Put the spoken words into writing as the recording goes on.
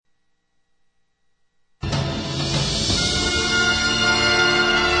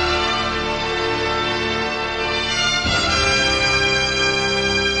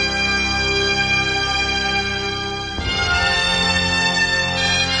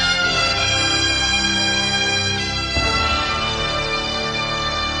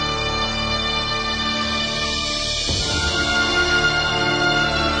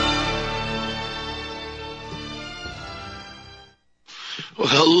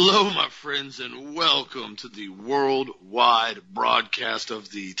Hello, my friends, and welcome to the worldwide broadcast of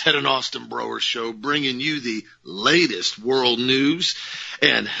the Ted and Austin Broer Show, bringing you the latest world news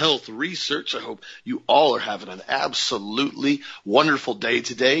and health research. I hope you all are having an absolutely wonderful day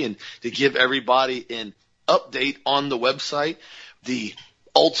today. And to give everybody an update on the website, the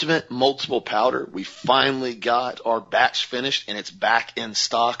Ultimate Multiple Powder, we finally got our batch finished and it's back in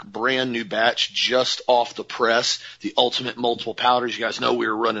stock. Brand new batch just off the press. The Ultimate Multiple Powders, you guys know we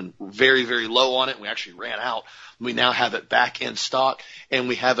were running very, very low on it. We actually ran out. We now have it back in stock and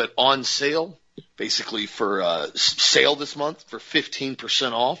we have it on sale basically for sale this month for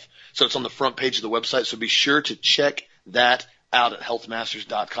 15% off. So it's on the front page of the website. So be sure to check that out at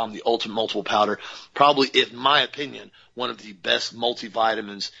healthmasters.com, the Ultimate Multiple Powder. Probably, in my opinion, one of the best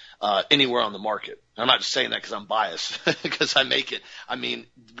multivitamins anywhere on the market. I'm not just saying that because I'm biased, because I make it. I mean,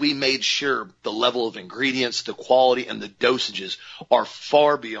 we made sure the level of ingredients, the quality, and the dosages are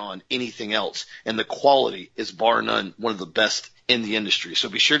far beyond anything else. And the quality is, bar none, one of the best in the industry. So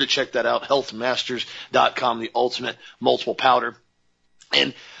be sure to check that out, healthmasters.com, the Ultimate Multiple Powder.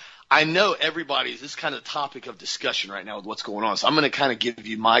 And I know this is kind of the topic of discussion right now with what's going on. So I'm going to kind of give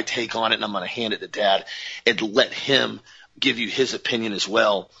you my take on it, and I'm going to hand it to Dad and let him give you his opinion as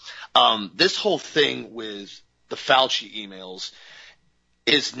well. This whole thing with the Fauci emails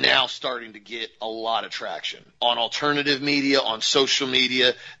is now starting to get a lot of traction on alternative media, on social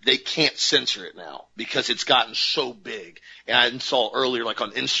media. They can't censor it now because it's gotten so big. And I saw earlier, like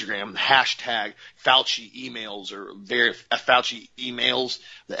on Instagram, hashtag Fauci emails or Fauci emails,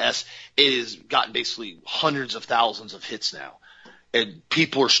 the S, it has gotten basically hundreds of thousands of hits now. And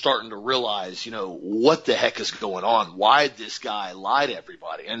people are starting to realize, what the heck is going on? Why did this guy lie to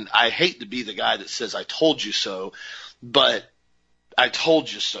everybody? And I hate to be the guy that says, I told you so, but I told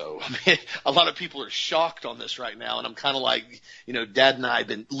you so. I mean, a lot of people are shocked on this right now, and I'm kind of like, Dad and I have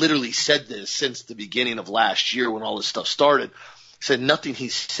been literally said this since the beginning of last year when all this stuff started. Said nothing he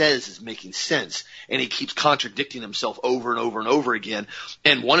says is making sense, and he keeps contradicting himself over and over and over again.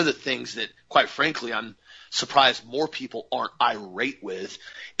 And one of the things that, quite frankly, I'm surprised more people aren't irate with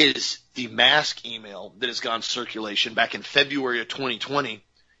is the mask email that has gone circulation. Back in February of 2020,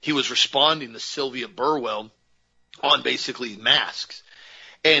 he was responding to Sylvia Burwell on basically masks.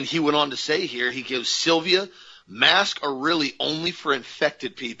 And he went on to say here, he goes, Sylvia, masks are really only for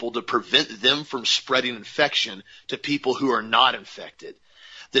infected people to prevent them from spreading infection to people who are not infected.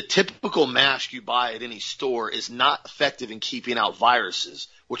 The typical mask you buy at any store is not effective in keeping out viruses,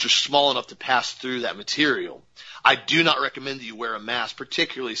 which are small enough to pass through that material. I do not recommend that you wear a mask,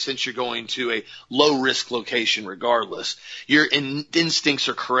 particularly since you're going to a low-risk location regardless. Your instincts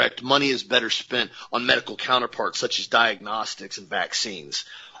are correct. Money is better spent on medical counterparts such as diagnostics and vaccines.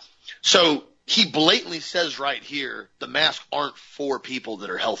 So he blatantly says right here, the masks aren't for people that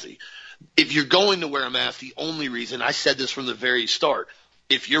are healthy. If you're going to wear a mask, the only reason, I said this from the very start,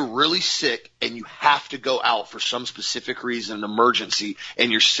 if you're really sick and you have to go out for some specific reason, an emergency, and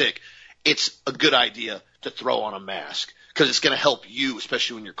you're sick, it's a good idea to throw on a mask because it's going to help you,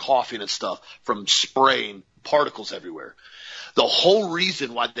 especially when you're coughing and stuff, from spraying particles everywhere. The whole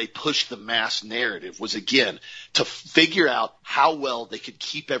reason why they pushed the mask narrative was, again, to figure out how well they could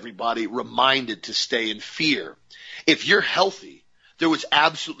keep everybody reminded to stay in fear. If you're healthy, there was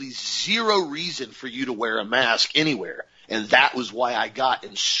absolutely zero reason for you to wear a mask anywhere. And that was why I got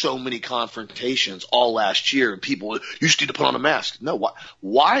in so many confrontations all last year. And people, you just need to put on a mask. No,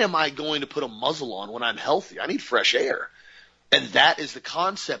 why am I going to put a muzzle on when I'm healthy? I need fresh air. And that is the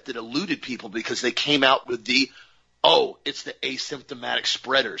concept that eluded people because they came out with it's the asymptomatic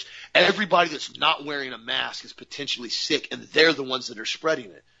spreaders. Everybody that's not wearing a mask is potentially sick, and they're the ones that are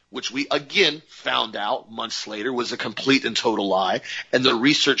spreading it, which we, again, found out months later was a complete and total lie. And the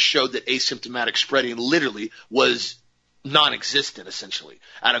research showed that asymptomatic spreading literally was non-existent, essentially.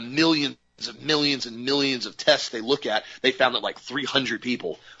 Out of millions and millions of tests they look at, they found that like 300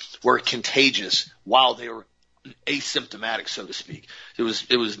 people were contagious while they were asymptomatic, so to speak. It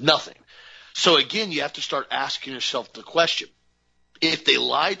was nothing. So again, you have to start asking yourself the question, if they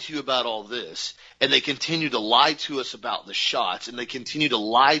lied to you about all this and they continue to lie to us about the shots and they continue to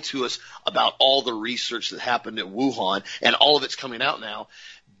lie to us about all the research that happened at Wuhan and all of it's coming out now,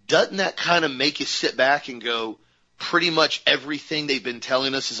 doesn't that kind of make you sit back and go, pretty much everything they've been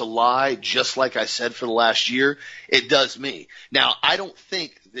telling us is a lie, just like I said for the last year? It does me. Now, I don't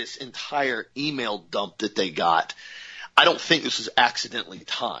think this entire email dump that they got, I don't think this was accidentally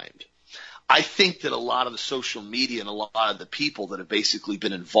timed. I think that a lot of the social media and a lot of the people that have basically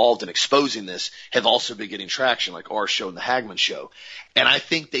been involved in exposing this have also been getting traction, like our show and the Hagman show. And I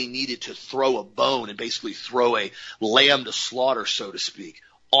think they needed to throw a bone and basically throw a lamb to slaughter, so to speak,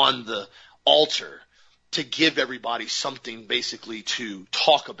 on the altar to give everybody something basically to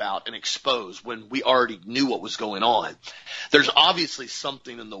talk about and expose when we already knew what was going on. There's obviously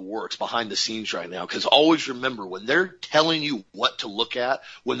something in the works behind the scenes right now, because always remember, when they're telling you what to look at,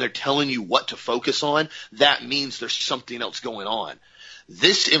 when they're telling you what to focus on, that means there's something else going on.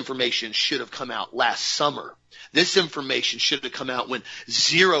 This information should have come out last summer. This information should have come out when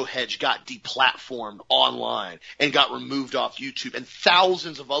Zero Hedge got deplatformed online and got removed off YouTube, and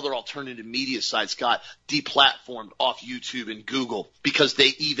thousands of other alternative media sites got deplatformed off YouTube and Google because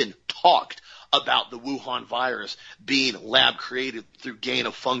they even talked about the Wuhan virus being lab created through gain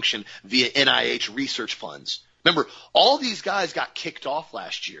of function via NIH research funds. Remember, all these guys got kicked off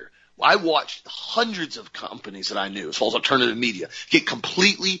last year. I watched hundreds of companies that I knew, as far as alternative media, get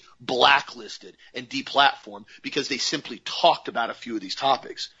completely blacklisted and deplatformed because they simply talked about a few of these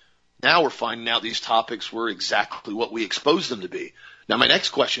topics. Now we're finding out these topics were exactly what we exposed them to be. Now my next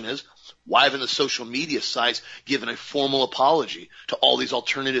question is, why haven't the social media sites given a formal apology to all these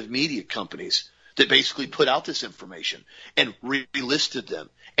alternative media companies that basically put out this information and relisted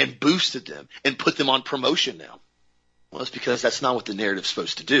them and boosted them and put them on promotion now? Well, it's because that's not what the narrative's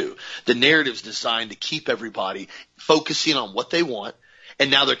supposed to do. The narrative's designed to keep everybody focusing on what they want, and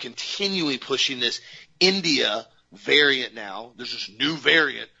now they're continually pushing this India variant now. There's this new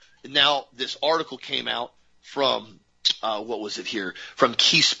variant, and now this article came out from, from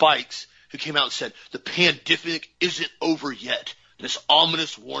Key Spikes, who came out and said, the pandemic isn't over yet. This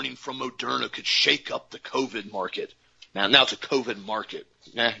ominous warning from Moderna could shake up the COVID market. Now it's a COVID market.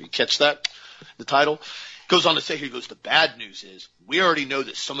 Yeah, you catch that? The title? Goes on to say, here goes, the bad news is we already know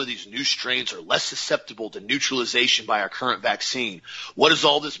that some of these new strains are less susceptible to neutralization by our current vaccine. What does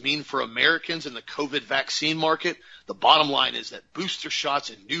all this mean for Americans in the COVID vaccine market? The bottom line is that booster shots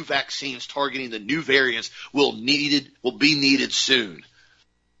and new vaccines targeting the new variants will be needed soon.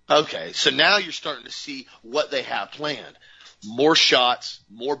 Okay, so now you're starting to see what they have planned. More shots,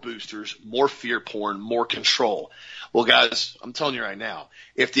 more boosters, more fear porn, more control. Well, guys, I'm telling you right now,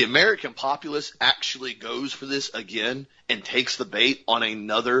 if the American populace actually goes for this again and takes the bait on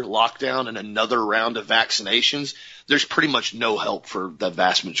another lockdown and another round of vaccinations, there's pretty much no help for the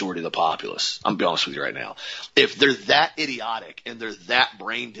vast majority of the populace. I'm going to be honest with you right now. If they're that idiotic and they're that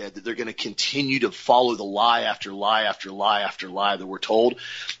brain dead that they're going to continue to follow the lie after lie after lie after lie that we're told,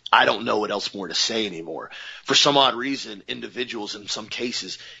 I don't know what else more to say anymore. For some odd reason, individuals in some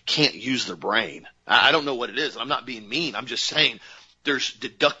cases can't use their brain. I don't know what it is. I'm not being mean. I'm just saying there's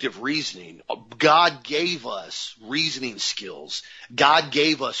deductive reasoning. God gave us reasoning skills. God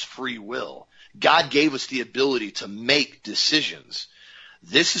gave us free will. God gave us the ability to make decisions.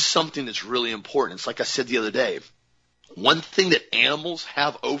 This is something that's really important. It's like I said the other day. One thing that animals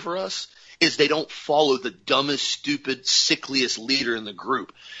have over us is they don't follow the dumbest, stupid, sickliest leader in the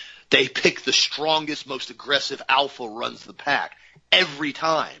group. They pick the strongest, most aggressive alpha runs the pack every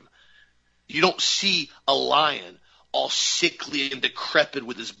time. You don't see a lion all sickly and decrepit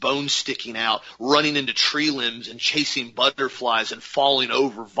with his bones sticking out, running into tree limbs and chasing butterflies and falling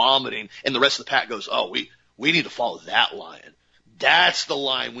over, vomiting, and the rest of the pack goes, oh, we need to follow that lion. That's the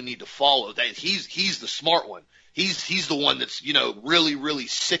lion we need to follow. He's the smart one. He's the one that's, really, really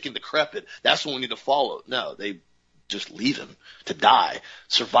sick and decrepit. That's the one we need to follow. No, they just leave him to die.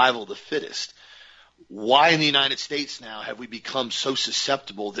 Survival of the fittest. Why in the United States now have we become so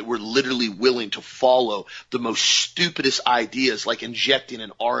susceptible that we're literally willing to follow the most stupidest ideas like injecting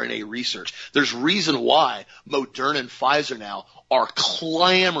an RNA research? There's reason why Moderna and Pfizer now are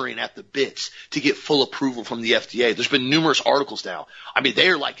clamoring at the bits to get full approval from the FDA. There's been numerous articles now. I mean,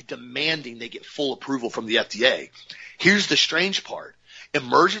 they're like demanding they get full approval from the FDA. Here's the strange part.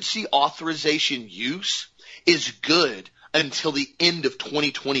 Emergency authorization use is good until the end of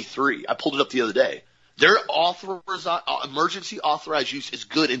 2023. I pulled it up the other day. Their emergency authorized use is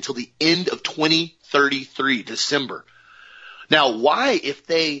good until the end of 2033, December. Now, why, if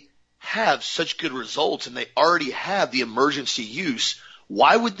they have such good results and they already have the emergency use,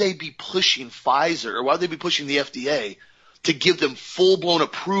 why would they be pushing Pfizer, or why would they be pushing the FDA to give them full-blown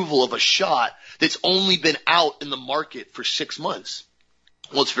approval of a shot that's only been out in the market for 6 months?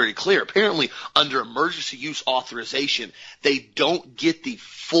 Well, it's very clear. Apparently, under emergency use authorization, they don't get the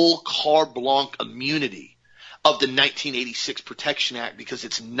full carte blanche immunity of the 1986 Protection Act because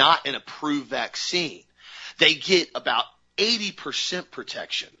it's not an approved vaccine. They get about 80%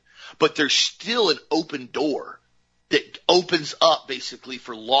 protection, but there's still an open door that opens up basically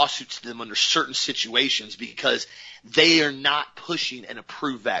for lawsuits to them under certain situations because they are not pushing an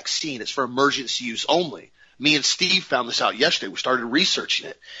approved vaccine. It's for emergency use only. Me and Steve found this out yesterday. We started researching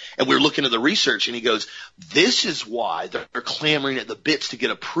it, and we were looking at the research, and he goes, this is why they're clamoring at the bits to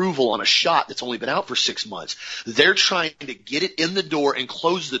get approval on a shot that's only been out for 6 months. They're trying to get it in the door and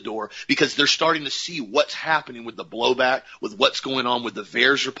close the door because they're starting to see what's happening with the blowback, with what's going on with the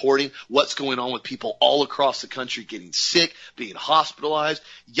VAERS reporting, what's going on with people all across the country getting sick, being hospitalized,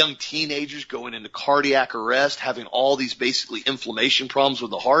 young teenagers going into cardiac arrest, having all these basically inflammation problems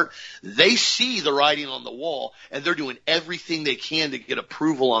with the heart. They see the writing on the wall, and they're doing everything they can to get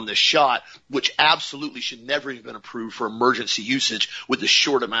approval on this shot, which absolutely should never have been approved for emergency usage with the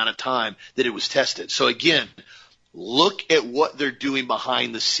short amount of time that it was tested. So again, look at what they're doing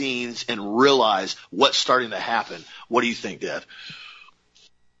behind the scenes and realize what's starting to happen. What do you think, Dad?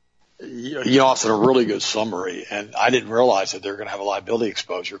 You offered a really good summary, and I didn't realize that they're going to have a liability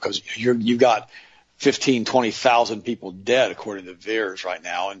exposure because you've got 15, 20,000 people dead according to VAERS right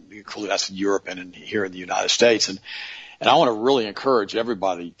now, and including that's in Europe and here in the United States. And I want to really encourage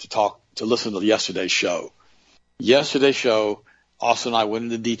everybody to listen to yesterday's show. Yesterday's show, Austin and I went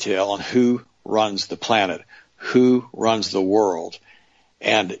into detail on who runs the planet, who runs the world.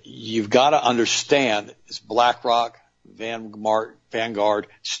 And you've got to understand it's BlackRock, Vanguard,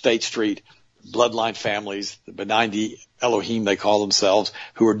 State Street, bloodline families, the Benigni Elohim they call themselves,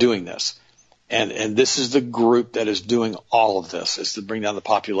 who are doing this. And this is the group that is doing all of this. It's to bring down the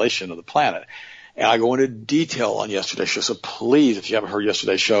population of the planet. And I go into detail on yesterday's show. So please, if you haven't heard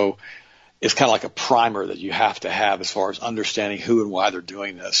yesterday's show, it's kind of like a primer that you have to have as far as understanding who and why they're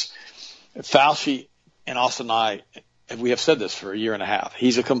doing this. Fauci and Austin and I, we have said this for a year and a half.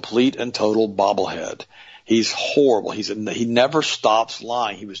 He's a complete and total bobblehead. He's horrible. He never stops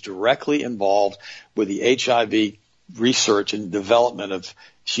lying. He was directly involved with the HIV research and development of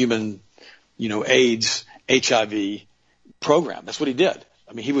human, AIDS, HIV program. That's what he did.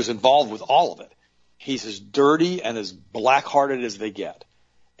 I mean, he was involved with all of it. He's as dirty and as black-hearted as they get.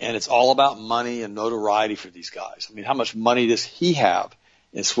 And it's all about money and notoriety for these guys. I mean, how much money does he have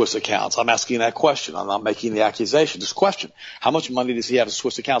in Swiss accounts? I'm asking that question. I'm not making the accusation. This question. How much money does he have in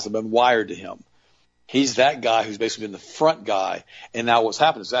Swiss accounts that have been wired to him? He's that guy who's basically been the front guy. And now what's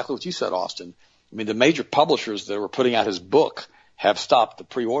happened, exactly what you said, Austin. I mean, the major publishers that were putting out his book have stopped the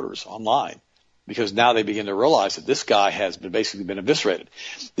pre-orders online because now they begin to realize that this guy has basically been eviscerated.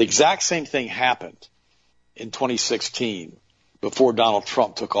 The exact same thing happened in 2016 before Donald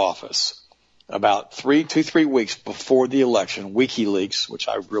Trump took office. About 3 weeks before the election, WikiLeaks, which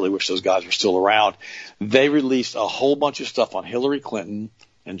I really wish those guys were still around, they released a whole bunch of stuff on Hillary Clinton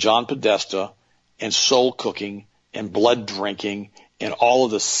and John Podesta and soul cooking and blood drinking and all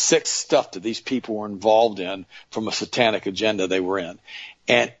of the sick stuff that these people were involved in from a satanic agenda they were in.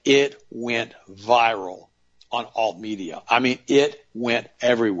 And it went viral on alt media. I mean, it went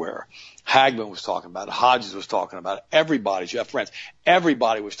everywhere. Hagman was talking about it. Hodges was talking about it. Everybody, you have friends,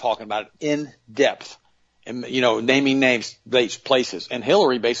 everybody was talking about it in depth and, naming names, dates, places. And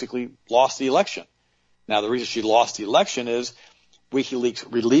Hillary basically lost the election. Now, the reason she lost the election is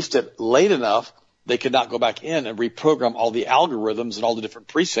WikiLeaks released it late enough they could not go back in and reprogram all the algorithms and all the different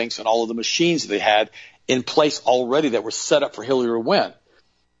precincts and all of the machines that they had in place already that were set up for Hillary to win.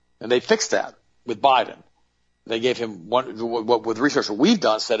 And they fixed that with Biden. They gave him what with research that we've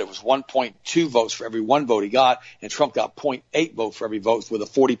done said it was 1.2 votes for every one vote he got, and Trump got 0.8 vote for every vote with a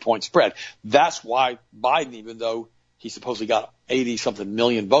 40-point spread. That's why Biden, even though he supposedly got 80-something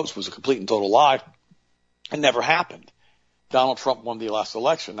million votes, was a complete and total lie. It never happened. Donald Trump won the last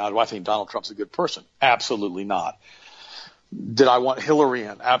election. Now, do I think Donald Trump's a good person? Absolutely not. Did I want Hillary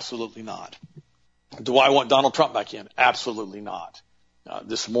in? Absolutely not. Do I want Donald Trump back in? Absolutely not.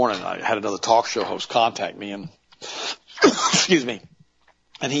 This morning, I had another talk show host contact me, and excuse me,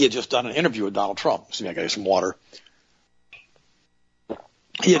 and he had just done an interview with Donald Trump. Excuse me, I got you some water.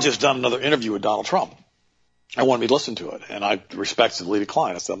 He had just done another interview with Donald Trump. I wanted me to listen to it, and I respectfully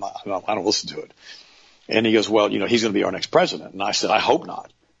declined. I said, I don't listen to it. And he goes, well, he's going to be our next president. And I said, I hope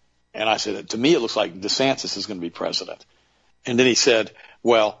not. And I said, to me, it looks like DeSantis is going to be president. And then he said,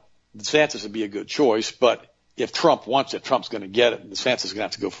 well, DeSantis would be a good choice, but if Trump wants it, Trump's going to get it, and DeSantis is going to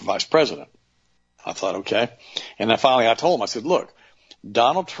have to go for vice president. I thought, okay. And then finally I told him, I said, look,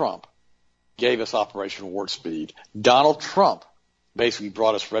 Donald Trump gave us Operation Warp Speed. Donald Trump basically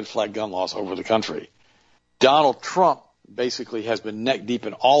brought us red flag gun laws over the country. Donald Trump basically has been neck deep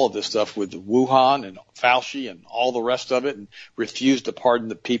in all of this stuff with Wuhan and Fauci and all the rest of it, and refused to pardon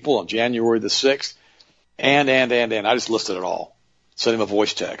the people on January the 6th. And I just listed it all. Sent him a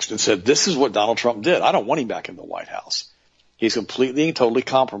voice text and said, this is what Donald Trump did. I don't want him back in the White House. He's completely and totally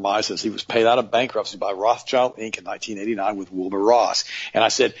compromised since he was paid out of bankruptcy by Rothschild Inc. in 1989 with Wilbur Ross. And I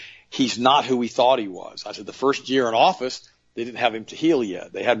said, He's not who we thought he was. I said the first year in office, they didn't have him to heal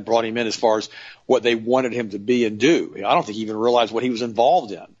yet. They hadn't brought him in as far as what they wanted him to be and do. I don't think he even realized what he was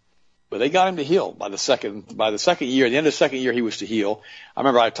involved in. But they got him to heal by the second year. At the end of the second year, he was to heal. I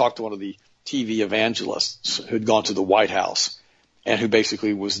remember I talked to one of the TV evangelists who'd gone to the White House and who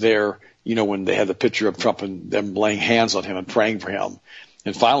basically was there, when they had the picture of Trump and them laying hands on him and praying for him.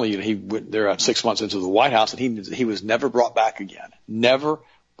 And finally, he went there 6 months into the White House, and he was never brought back again. Never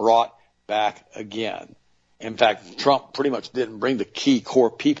brought back again. In fact, Trump pretty much didn't bring the key core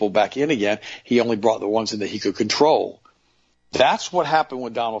people back in again. He only brought the ones in that he could control. That's what happened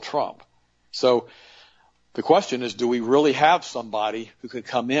with Donald Trump. So the question is, do we really have somebody who can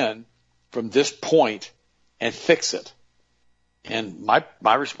come in from this point and fix it? And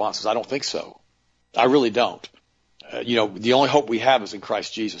my response is I don't think so. I really don't. The only hope we have is in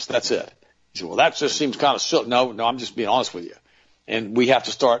Christ Jesus. That's it. You say, well, that just seems kind of silly. No, I'm just being honest with you. And we have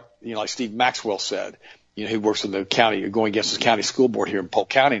to start, like Steve Maxwell said, he works in the county, going against the county school board here in Polk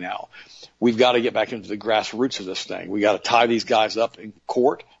County now. We've got to get back into the grassroots of this thing. We got to tie these guys up in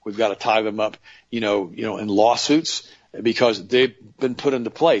court. We've got to tie them up, in lawsuits because they've been put into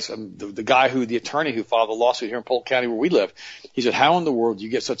place. The attorney who filed the lawsuit here in Polk County where we live, he said, how in the world do you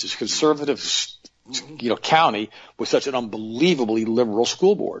get such a conservative, county with such an unbelievably liberal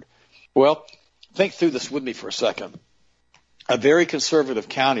school board? Well, think through this with me for a second. A very conservative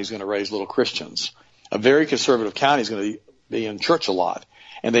county is going to raise little Christians. A very conservative county is going to be in church a lot.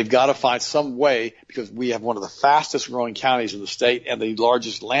 And they've got to find some way, because we have one of the fastest growing counties in the state and the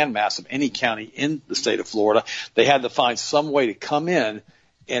largest landmass of any county in the state of Florida. They had to find some way to come in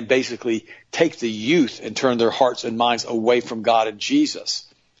and basically take the youth and turn their hearts and minds away from God and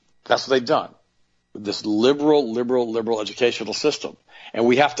Jesus. That's what they've done with this liberal educational system. And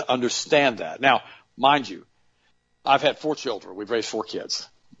we have to understand that. Now, mind you, I've had 4 children. We've raised 4 kids,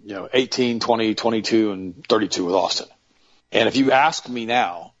 18, 20, 22, and 32 with Austin. And if you ask me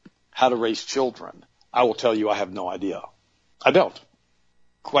now how to raise children, I will tell you I have no idea. I don't.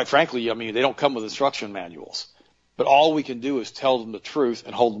 Quite frankly, they don't come with instruction manuals. But all we can do is tell them the truth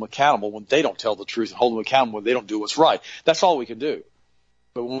and hold them accountable when they don't tell the truth and hold them accountable when they don't do what's right. That's all we can do.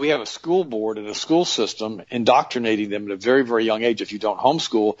 But when we have a school board and a school system indoctrinating them at a very, very young age, if you don't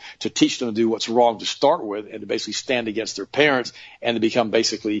homeschool, to teach them to do what's wrong to start with and to basically stand against their parents and to become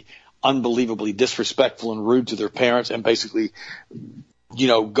basically unbelievably disrespectful and rude to their parents and basically,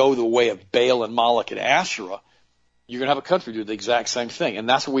 go the way of Baal and Moloch and Asherah, you're going to have a country do the exact same thing. And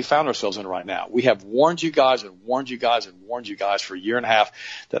that's what we found ourselves in right now. We have warned you guys and warned you guys and warned you guys for a year and a half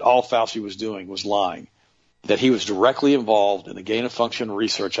that all Fauci was doing was lying, that he was directly involved in the gain of function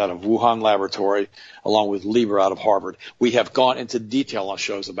research out of Wuhan laboratory, along with Lieber out of Harvard. We have gone into detail on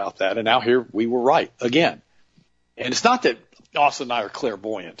shows about that. And now here we were right again. And it's not that Austin and I are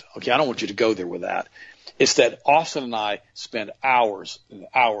clairvoyant. Okay, I don't want you to go there with that. It's that Austin and I spend hours and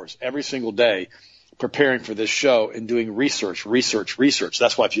hours every single day preparing for this show and doing research.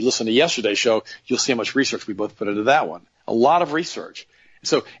 That's why if you listen to yesterday's show, you'll see how much research we both put into that one. A lot of research.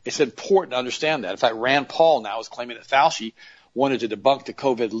 So it's important to understand that. In fact, Rand Paul now is claiming that Fauci wanted to debunk the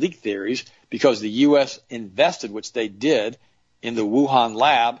COVID leak theories because the U.S. invested, which they did, in the Wuhan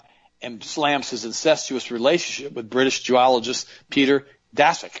lab and slams his incestuous relationship with British geologist Peter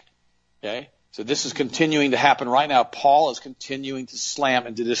Daszak. Okay? So this is continuing to happen right now. Paul is continuing to slam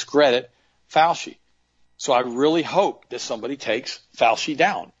and to discredit Fauci. So I really hope that somebody takes Fauci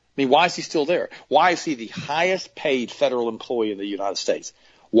down. Why is he still there? Why is he the highest paid federal employee in the United States?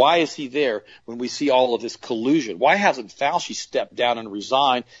 Why is he there when we see all of this collusion? Why hasn't Fauci stepped down and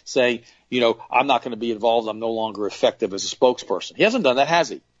resigned saying, I'm not going to be involved. I'm no longer effective as a spokesperson. He hasn't done that, has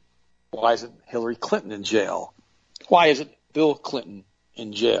he? Why isn't Hillary Clinton in jail? Why isn't Bill Clinton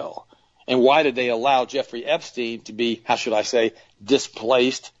in jail? And why did they allow Jeffrey Epstein to be,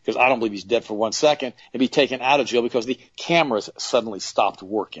 displaced, because I don't believe he's dead for 1 second, and be taken out of jail because the cameras suddenly stopped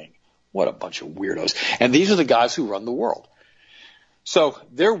working? What a bunch of weirdos. And these are the guys who run the world. So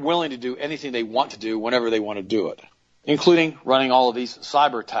they're willing to do anything they want to do whenever they want to do it, including running all of these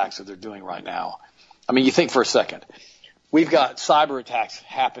cyber attacks that they're doing right now. You think for a second. We've got cyber attacks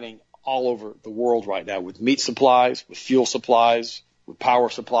happening all over the world right now with meat supplies, with fuel supplies, with power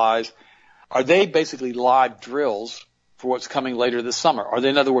supplies. Are they basically live drills for what's coming later this summer?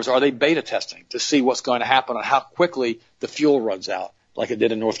 In other words, are they beta testing to see what's going to happen and how quickly the fuel runs out, like it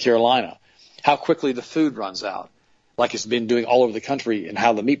did in North Carolina? How quickly the food runs out, like it's been doing all over the country, and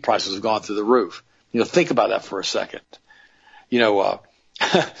how the meat prices have gone through the roof? Think about that for a second.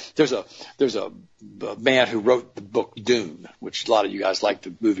 there's a man who wrote the book Dune, which a lot of you guys like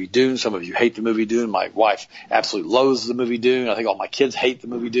the movie Dune. Some of you hate the movie Dune. My wife absolutely loathes the movie Dune. I think all my kids hate the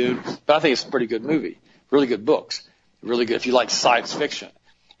movie Dune, but I think it's a pretty good movie. Really good books. Really good if you like science fiction.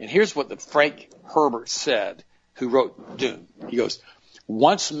 And here's what the Frank Herbert said, who wrote Dune. He goes,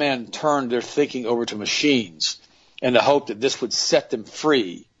 once men turned their thinking over to machines in the hope that this would set them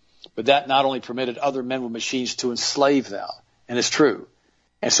free, but that not only permitted other men with machines to enslave them. And it's true.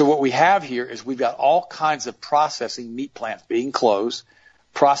 And so what we have here is we've got all kinds of processing meat plants being closed,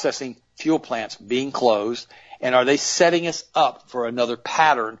 processing fuel plants being closed, and are they setting us up for another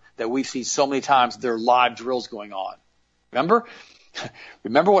pattern that we've seen so many times? There are live drills going on. Remember?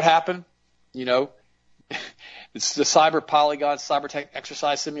 Remember what happened? You know, it's the cyber polygon, cyber tech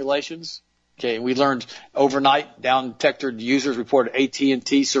exercise simulations. Okay, and we learned overnight down detector users reported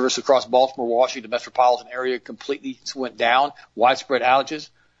AT&T service across Baltimore, Washington metropolitan area completely went down, widespread outages.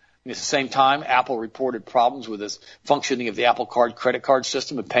 And at the same time, Apple reported problems with the functioning of the Apple Card credit card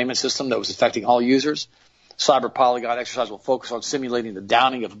system and payment system that was affecting all users. Cyber polygon exercise will focus on simulating the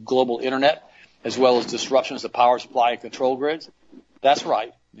downing of global internet as well as disruptions to power supply and control grids. That's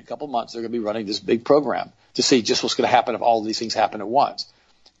right. In a couple of months, they're going to be running this big program to see just what's going to happen if all of these things happen at once.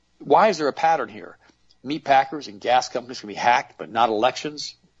 Why is there a pattern here? Meat packers and gas companies can be hacked, but not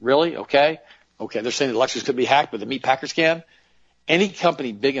elections? Really? Okay. Okay, they're saying the elections could be hacked, but the meat packers can? Any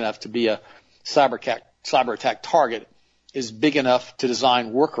company big enough to be a cyber attack target is big enough to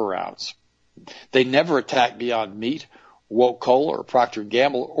design workarounds. They never attack Beyond Meat, Woke Cola, or Procter &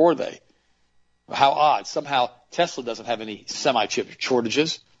 Gamble, or they. How odd. Somehow Tesla doesn't have any semi-chip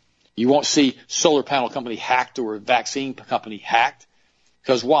shortages. You won't see solar panel company hacked or a vaccine company hacked.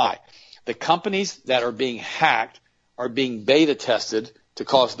 Because why? The companies that are being hacked are being beta tested to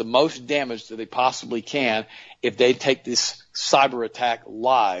cause the most damage that they possibly can if they take this cyber attack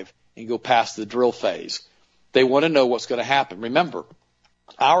live and go past the drill phase. They want to know what's going to happen. Remember,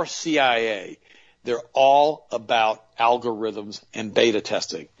 our CIA, they're all about algorithms and beta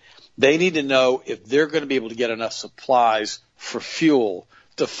testing. They need to know if they're going to be able to get enough supplies for fuel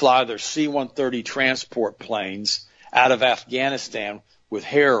to fly their C-130 transport planes out of Afghanistan with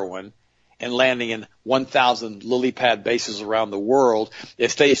heroin and landing in 1,000 lily pad bases around the world.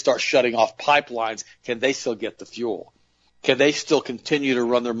 If they start shutting off pipelines, can they still get the fuel? Can they still continue to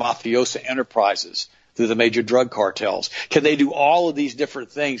run their mafiosa enterprises through the major drug cartels? Can they do all of these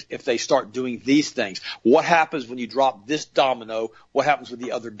different things if they start doing these things? What happens when you drop this domino? What happens with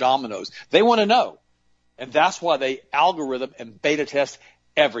the other dominoes? They want to know. And that's why they algorithm and beta test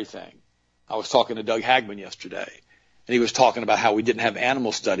everything. I was talking to Doug Hagman yesterday, and he was talking about how we didn't have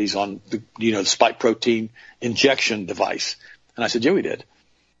animal studies on the spike protein injection device. And I said, yeah, we did.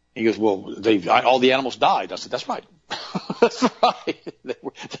 He goes, well, all the animals died. I said, that's right. That's right.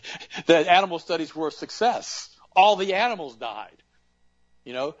 The animal studies were a success. All the animals died.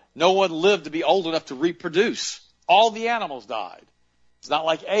 No one lived to be old enough to reproduce. All the animals died. It's not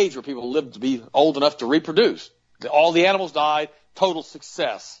like AIDS where people live to be old enough to reproduce. All the animals died. Total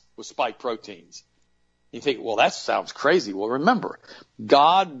success with spike proteins. You think, well, that sounds crazy. Well, remember,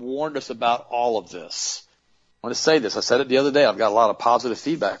 God warned us about all of this. I want to say this. I said it the other day. I've got a lot of positive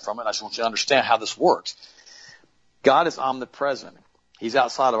feedback from it. I just want you to understand how this works. God is omnipresent. He's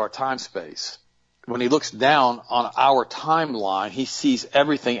outside of our time space. When he looks down on our timeline, he sees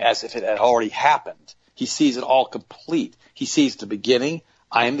everything as if it had already happened. He sees it all complete. He sees the beginning.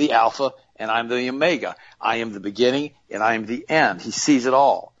 I am the Alpha and I'm the Omega. I am the beginning and I am the end. He sees it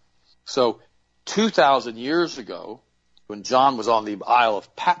all. So 2,000 years ago, when John was on the Isle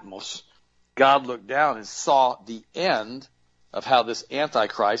of Patmos, God looked down and saw the end of how this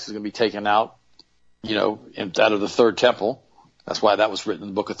Antichrist is going to be taken out, out of the third temple. That's why that was written in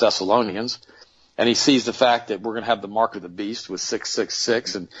the book of Thessalonians. And he sees the fact that we're going to have the mark of the beast with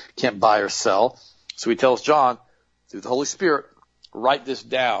 666 and can't buy or sell. So he tells John, through the Holy Spirit, write this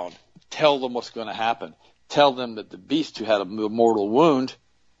down. Tell them what's going to happen. Tell them that the beast who had a mortal wound,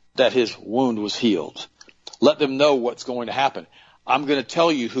 that his wound was healed. Let them know what's going to happen. I'm going to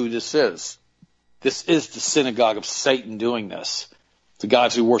tell you who this is. This is the synagogue of Satan doing this. The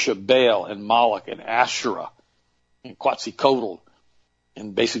gods who worship Baal and Moloch and Asherah and Quetzalcoatl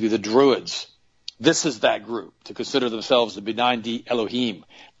and basically the Druids. This is that group to consider themselves the benign Elohim.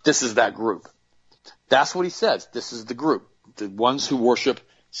 This is that group. That's what he says. This is the group, the ones who worship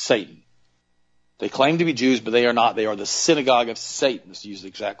Satan. They claim to be Jews, but they are not. They are the synagogue of Satan, to use the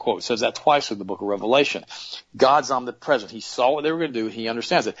exact quote. It says that twice in the book of Revelation. God's omnipresent. He saw what they were going to do. He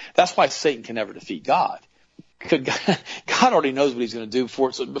understands it. That's why Satan can never defeat God. God already knows what he's going to do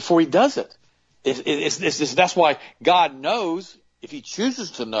before he does it. That's why God knows if he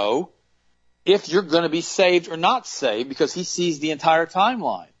chooses to know if you're going to be saved or not saved, because he sees the entire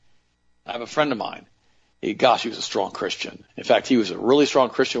timeline. I have a friend of mine. He was a strong Christian. In fact, he was a really strong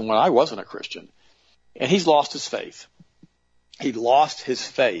Christian when I wasn't a Christian. And he's lost his faith. He lost his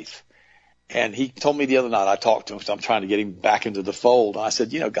faith. And he told me the other night, I talked to him, so I'm trying to get him back into the fold. And I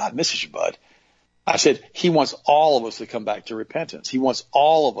said, God misses you, bud. I said, he wants all of us to come back to repentance. He wants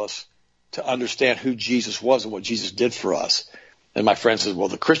all of us to understand who Jesus was and what Jesus did for us. And my friend says, well,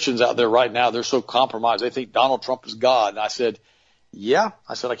 the Christians out there right now, they're so compromised. They think Donald Trump is God. And I said, yeah.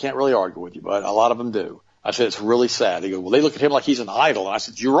 I said, I can't really argue with you, but a lot of them do. I said, it's really sad. They go, well, they look at him like he's an idol. And I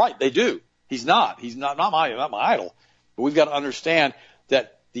said, you're right. They do. He's not. He's not my idol. But we've got to understand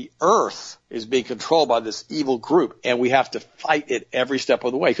that the earth is being controlled by this evil group, and we have to fight it every step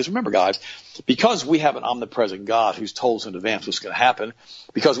of the way. Because remember, guys, because we have an omnipresent God who's told us in advance what's going to happen,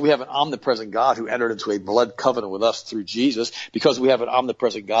 because we have an omnipresent God who entered into a blood covenant with us through Jesus, because we have an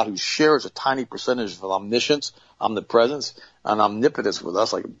omnipresent God who shares a tiny percentage of omniscience, omnipresence, and omnipotence with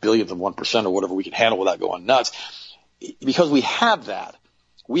us, like a billionth of 1% or whatever we can handle without going nuts. Because we have that,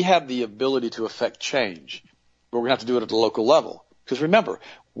 we have the ability to affect change, but we're going to have to do it at the local level. Because remember,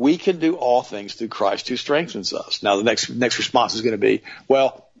 we can do all things through Christ who strengthens us. Now, the next response is going to be,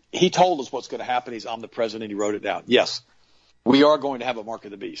 well, he told us what's going to happen. He's omnipresent and he wrote it down. Yes, we are going to have a mark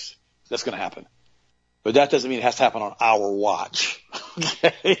of the beast. That's going to happen. But that doesn't mean it has to happen on our watch.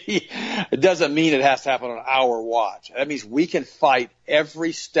 Okay? It doesn't mean it has to happen on our watch. That means we can fight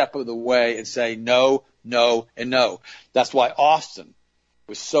every step of the way and say no, no, and no. That's why Austin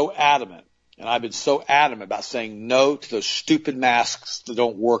was so adamant. And I've been so adamant about saying no to those stupid masks that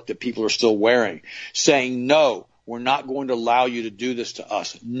don't work that people are still wearing. Saying no, we're not going to allow you to do this to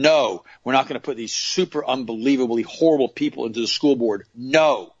us. No, we're not going to put these super unbelievably horrible people into the school board.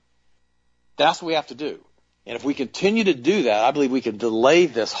 No. That's what we have to do. And if we continue to do that, I believe we can delay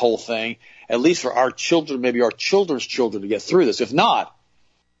this whole thing, at least for our children, maybe our children's children, to get through this. If not,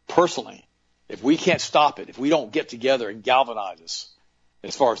 personally, if we can't stop it, if we don't get together and galvanize us,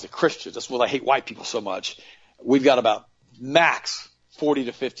 as far as the Christians, that's why I hate white people so much. We've got about max 40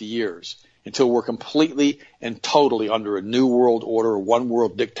 to 50 years until we're completely and totally under a new world order, one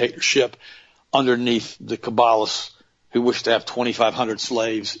world dictatorship underneath the Kabbalists who wish to have 2,500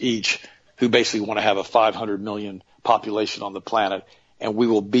 slaves each, who basically want to have a 500 million population on the planet. And we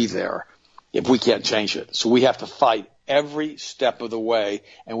will be there if we can't change it. So we have to fight every step of the way,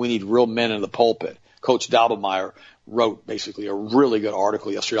 and we need real men in the pulpit. Coach Daubenmeier wrote basically a really good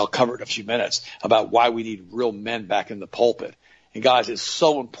article yesterday. I'll cover it in a few minutes about why we need real men back in the pulpit. And guys, it's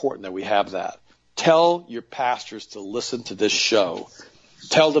so important that we have that. Tell your pastors to listen to this show.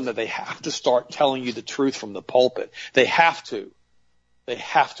 Tell them that they have to start telling you the truth from the pulpit. They have to. They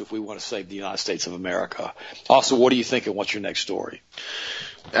have to if we want to save the United States of America. Also, what do you think and what's your next story?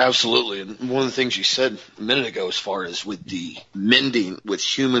 Absolutely. And one of the things you said a minute ago as far as with the mending with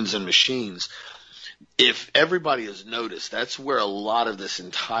humans and machines, if everybody has noticed, that's where a lot of this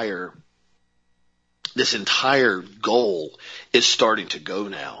entire goal is starting to go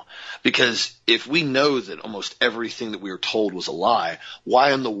now. Because if we know that almost everything that we were told was a lie,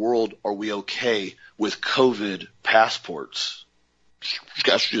 why in the world are we okay with COVID passports?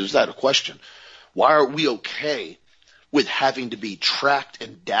 Is that a question? Why are we okay with having to be tracked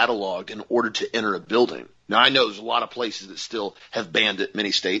and data logged in order to enter a building? Now, I know there's a lot of places that still have banned it,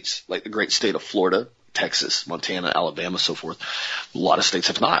 many states, like the great state of Florida, Texas, Montana, Alabama, so forth. A lot of states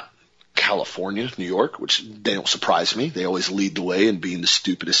have not. California, New York, which they don't surprise me. They always lead the way in being the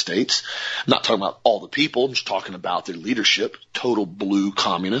stupidest states. I'm not talking about all the people. I'm just talking about their leadership, total blue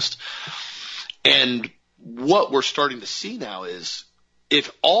communist. And what we're starting to see now is if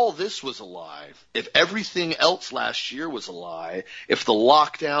all this was a lie, if everything else last year was a lie, if the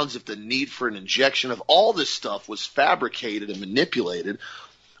lockdowns, if the need for an injection, if all this stuff was fabricated and manipulated,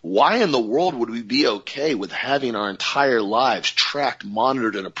 why in the world would we be okay with having our entire lives tracked,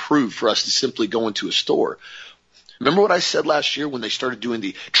 monitored, and approved for us to simply go into a store? Remember what I said last year when they started doing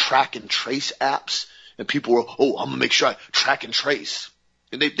the track and trace apps? And people were, I'm going to make sure I track and trace.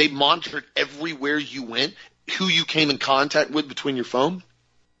 And they monitored everywhere you went, who you came in contact with between your phone.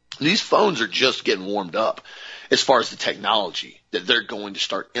 These phones are just getting warmed up as far as the technology that they're going to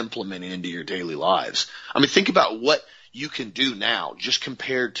start implementing into your daily lives. I mean, think about what you can do now just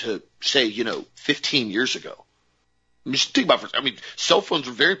compared to, say, 15 years ago. Just think about it. Cell phones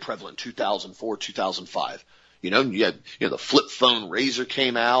were very prevalent in 2004, 2005. You had, the flip phone Razor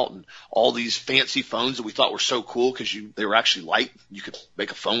came out and all these fancy phones that we thought were so cool because they were actually light. You could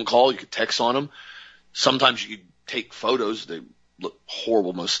make a phone call. You could text on them. Sometimes you could take photos. They look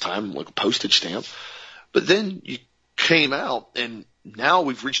horrible most of the time, like a postage stamp. But then you came out, and now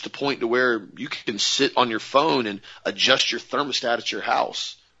we've reached a point to where you can sit on your phone and adjust your thermostat at your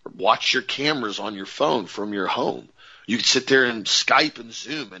house, or watch your cameras on your phone from your home. You can sit there and Skype and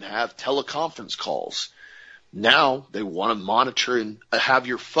Zoom and have teleconference calls. Now they want to monitor and have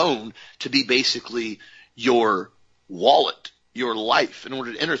your phone to be basically your wallet, your life, in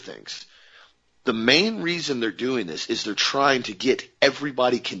order to enter things. The main reason they're doing this is they're trying to get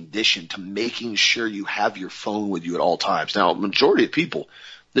everybody conditioned to making sure you have your phone with you at all times. Now, majority of people,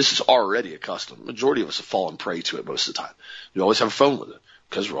 this is already a custom. Majority of us have fallen prey to it most of the time. You always have a phone with it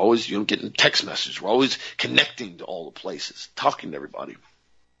because we're always, getting text messages. We're always connecting to all the places, talking to everybody.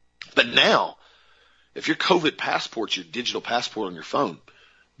 But now, if your COVID passport's your digital passport on your phone,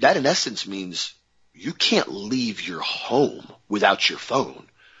 that in essence means you can't leave your home without your phone.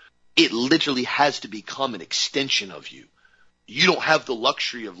 It literally has to become an extension of you. You don't have the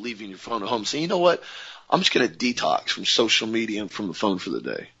luxury of leaving your phone at home saying, you know what, I'm just going to detox from social media and from the phone for the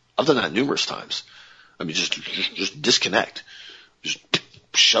day. I've done that numerous times. I mean, just disconnect. Just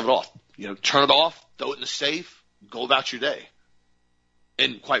shove it off. Turn it off, throw it in the safe, go about your day.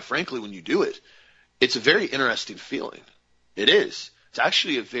 And quite frankly, when you do it, it's a very interesting feeling. It is. It's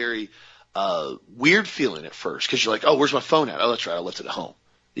actually a very weird feeling at first because you're like, oh, where's my phone at? Oh, that's right, I left it at home.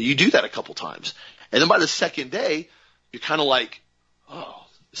 You do that a couple times. And then by the second day, you're kind of like, oh,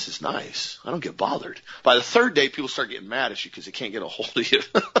 this is nice. I don't get bothered. By the third day, people start getting mad at you because they can't get a hold of you.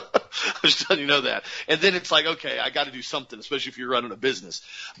 I'm just letting you know that. And then it's like, okay, I got to do something, especially if you're running a business.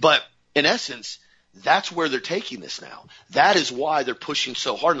 But in essence, that's where they're taking this now. That is why they're pushing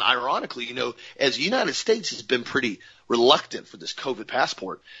so hard. And ironically, as the United States has been pretty reluctant for this COVID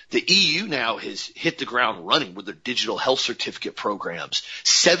passport, the EU now has hit the ground running with their digital health certificate programs.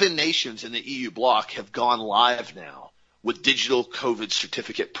 7 nations in the EU bloc have gone live now with digital COVID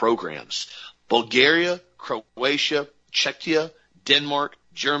certificate programs. Bulgaria, Croatia, Czechia, Denmark,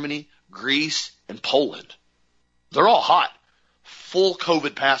 Germany, Greece, and Poland. They're all hot. Full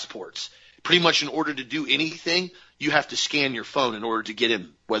COVID passports. Pretty much in order to do anything, you have to scan your phone in order to get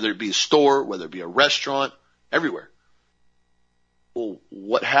in, whether it be a store, whether it be a restaurant, everywhere. Well,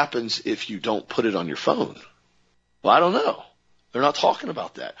 what happens if you don't put it on your phone? Well, I don't know. They're not talking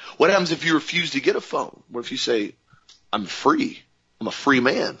about that. What happens if you refuse to get a phone? What if you say, I'm free. I'm a free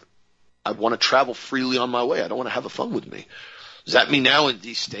man. I want to travel freely on my way. I don't want to have a phone with me. Does that mean now in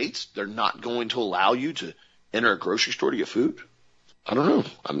these states, they're not going to allow you to enter a grocery store to get food? I don't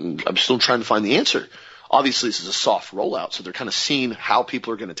know. I'm still trying to find the answer. Obviously, this is a soft rollout, so they're kind of seeing how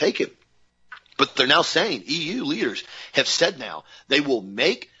people are going to take it. But they're now saying, EU leaders have said now, they will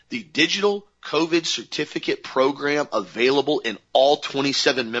make the digital COVID certificate program available in all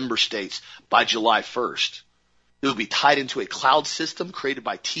 27 member states by July 1st. It will be tied into a cloud system created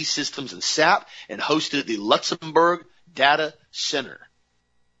by T-Systems and SAP and hosted at the Luxembourg Data Center.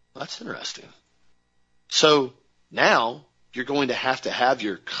 Well, that's interesting. So now you're going to have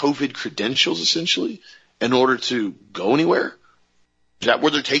your COVID credentials, essentially, in order to go anywhere? Is that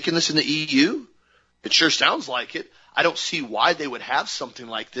where they're taking this in the EU? It sure sounds like it. I don't see why they would have something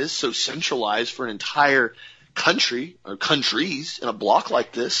like this so centralized for an entire country or countries in a block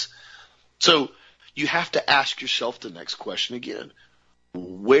like this. So you have to ask yourself the next question again.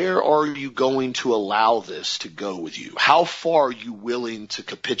 Where are you going to allow this to go with you? How far are you willing to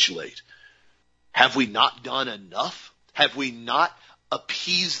capitulate? Have we not done enough? Have we not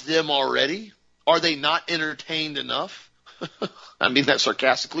appeased them already? Are they not entertained enough? I mean that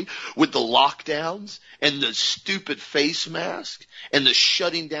sarcastically, with the lockdowns and the stupid face mask and the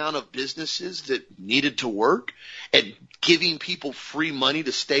shutting down of businesses that needed to work and giving people free money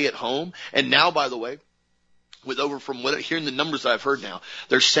to stay at home. And now, by the way, hearing the numbers that I've heard now,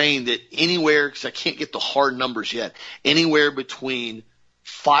 they're saying that anywhere, because I can't get the hard numbers yet, anywhere between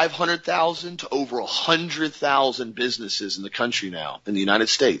 500,000 to over 100,000 businesses in the country now, in the United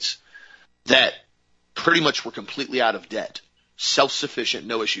States, that pretty much were completely out of debt, self-sufficient,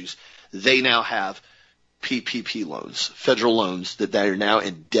 no issues. They now have PPP loans, federal loans, that they are now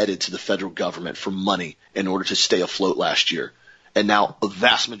indebted to the federal government for money in order to stay afloat last year. And now a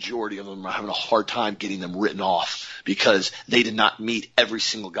vast majority of them are having a hard time getting them written off because they did not meet every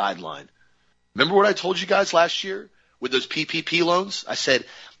single guideline. Remember what I told you guys last year with those PPP loans? I said,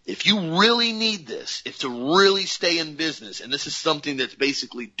 if you really need this, if to really stay in business, and this is something that's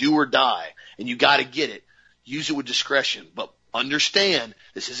basically do or die, and you got to get it, use it with discretion. But understand,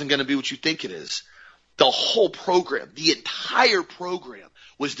 this isn't going to be what you think it is. The whole program, the entire program,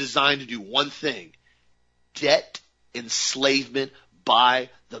 was designed to do one thing: debt enslavement by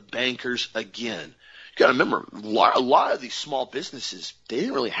the bankers again. got to remember, a lot of these small businesses, they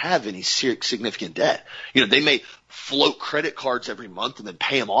didn't really have any significant debt. They may float credit cards every month and then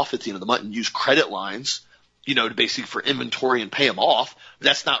pay them off at the end of the month and use credit lines, to basically for inventory and pay them off. But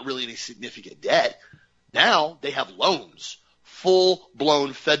that's not really any significant debt. Now they have loans,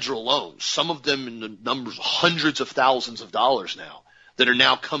 full-blown federal loans, some of them in the numbers, hundreds of thousands of dollars now, that are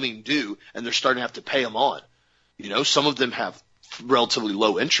now coming due, and they're starting to have to pay them on. Some of them have relatively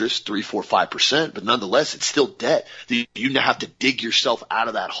low interest, 3, 4, 5%, but nonetheless, it's still debt. You now have to dig yourself out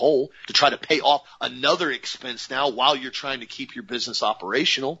of that hole to try to pay off another expense now while you're trying to keep your business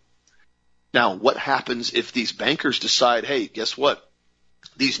operational. Now, what happens if these bankers decide, hey, guess what?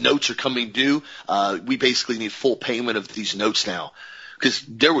 These notes are coming due. We basically need full payment of these notes now, because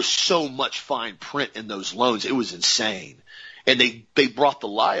there was so much fine print in those loans. It was insane. And they brought the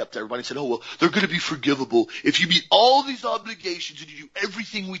lie up to everybody and said, oh, well, they're going to be forgivable. If you meet all these obligations and you do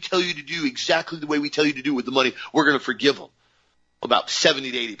everything we tell you to do exactly the way we tell you to do with the money, we're going to forgive them. About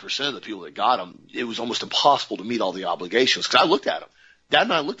 70 to 80% of the people that got them, it was almost impossible to meet all the obligations. Because I looked at them. Dad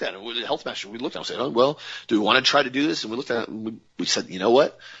and I looked at it. With the health master, we looked at it and said, oh, well, do we want to try to do this? And we looked at it and we said, you know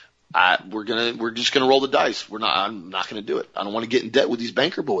what? We're just going to roll the dice. I'm not going to do it. I don't want to get in debt with these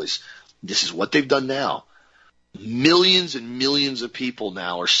banker boys. This is what they've done now. Millions and millions of people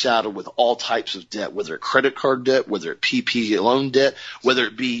now are saddled with all types of debt, whether it credit card debt, whether it PP loan debt, whether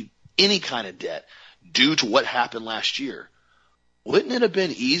it be any kind of debt due to what happened last year. Wouldn't it have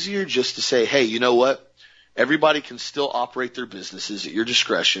been easier just to say, hey, you know what? Everybody can still operate their businesses at your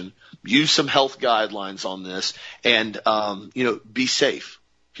discretion. Use some health guidelines on this and, be safe.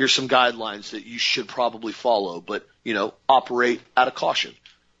 Here's some guidelines that you should probably follow, but, operate out of caution.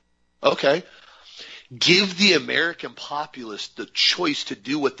 Okay. Give the American populace the choice to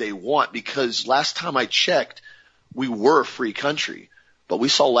do what they want, because last time I checked, we were a free country. But we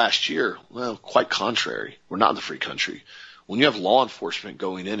saw last year, well, quite contrary. We're not the free country. When you have law enforcement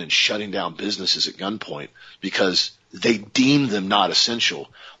going in and shutting down businesses at gunpoint because they deem them not essential.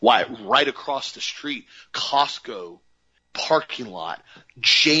 Why? Right across the street, Costco parking lot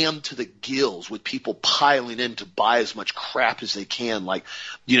jammed to the gills with people piling in to buy as much crap as they can, like,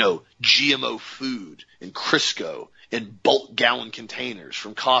 GMO food and Crisco in bulk gallon containers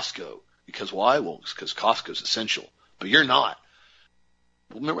from Costco. Because why? Well, it's because Costco's essential. But you're not.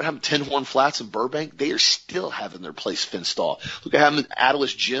 Remember what happened to Tin Horn Flats in Burbank? They are still having their place fenced off. Look at having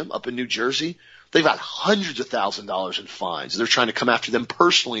Atlas Gym up in New Jersey. They've got hundreds of thousands of dollars in fines. They're trying to come after them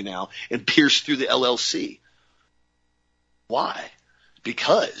personally now and pierce through the LLC. Why?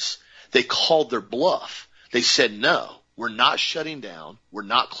 Because they called their bluff. They said, no, we're not shutting down. We're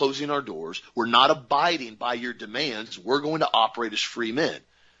not closing our doors. We're not abiding by your demands. We're going to operate as free men.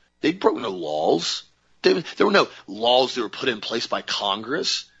 They broke no laws. There were no laws that were put in place by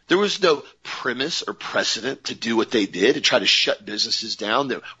Congress. There was no premise or precedent to do what they did, to try to shut businesses down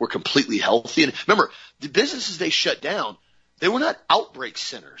that were completely healthy. And remember, the businesses they shut down, they were not outbreak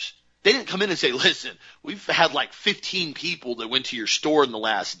centers. They didn't come in and say, listen, we've had like 15 people that went to your store in the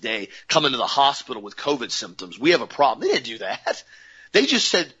last day come into the hospital with COVID symptoms. We have a problem. They didn't do that. They just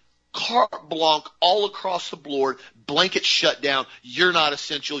said, carte blanche all across the board, blanket shutdown. You're not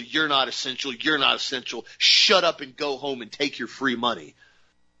essential. You're not essential. You're not essential. Shut up and go home and take your free money.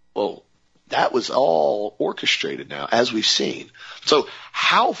 Well, that was all orchestrated now, as we've seen. So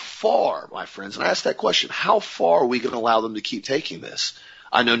how far, my friends, and I asked that question, how far are we going to allow them to keep taking this?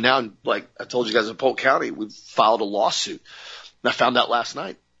 I know now, like I told you guys in Polk County, we've filed a lawsuit. And I found out last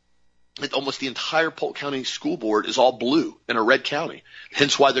night that almost the entire Polk County school board is all blue in a red county.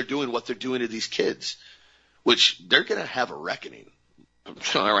 Hence why they're doing what they're doing to these kids, which they're going to have a reckoning. I'm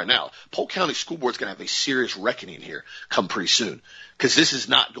telling you right now, Polk County School Board's going to have a serious reckoning here come pretty soon, because this is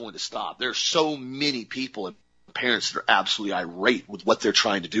not going to stop. There are so many people and parents that are absolutely irate with what they're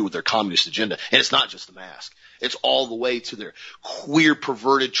trying to do with their communist agenda. And it's not just the mask. It's all the way to their queer,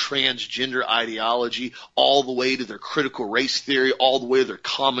 perverted, transgender ideology, all the way to their critical race theory, all the way to their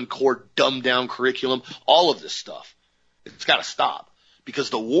Common Core dumbed-down curriculum, all of this stuff. It's got to stop,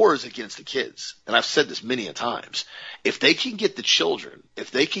 because the war is against the kids. And I've said this many a times. If they can get the children, if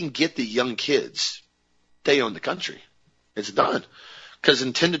they can get the young kids, they own the country. It's done. Because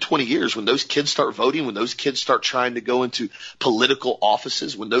in 10 to 20 years, when those kids start voting, when those kids start trying to go into political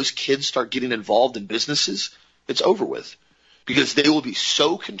offices, when those kids start getting involved in businesses, it's over with. Because they will be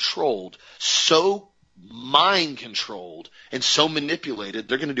so controlled, so mind controlled, and so manipulated,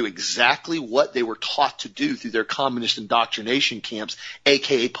 they're going to do exactly what they were taught to do through their communist indoctrination camps,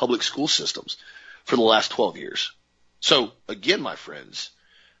 aka public school systems, for the last 12 years. So again, my friends,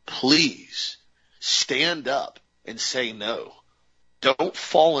 please stand up and say no. Don't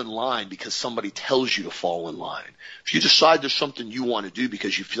fall in line because somebody tells you to fall in line. If you decide there's something you want to do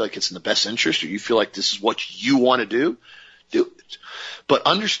because you feel like it's in the best interest or you feel like this is what you want to do it. But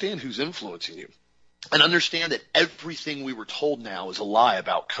understand who's influencing you. And understand that everything we were told now is a lie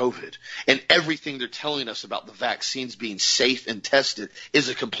about COVID. And everything they're telling us about the vaccines being safe and tested is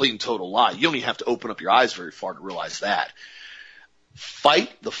a complete and total lie. You don't even have to open up your eyes very far to realize that.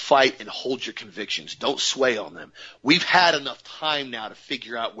 Fight the fight and hold your convictions. Don't sway on them. We've had enough time now to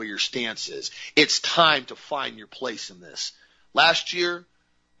figure out where your stance is. It's time to find your place in this. Last year,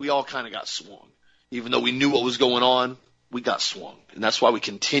 we all kind of got swung. Even though we knew what was going on, we got swung. And that's why we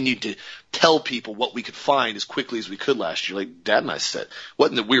continued to tell people what we could find as quickly as we could last year. Like Dad and I said,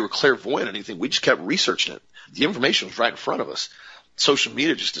 wasn't that we were clairvoyant or anything. We just kept researching it. The information was right in front of us. Social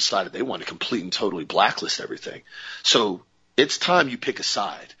media just decided they wanted to complete and totally blacklist everything. So it's time you pick a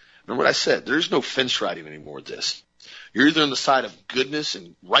side. Remember what I said? There's no fence riding anymore with this. You're either on the side of goodness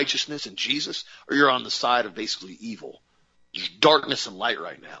and righteousness and Jesus, or you're on the side of basically evil. There's darkness and light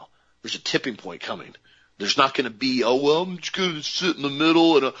right now. There's a tipping point coming. There's not going to be, oh, well, I'm just going to sit in the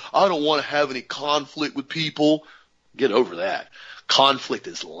middle and I don't want to have any conflict with people. Get over that. Conflict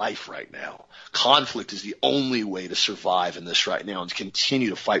is life right now. Conflict is the only way to survive in this right now and to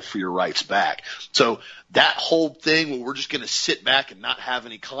continue to fight for your rights back. So that whole thing where we're just going to sit back and not have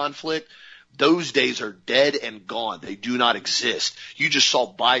any conflict, those days are dead and gone. They do not exist. You just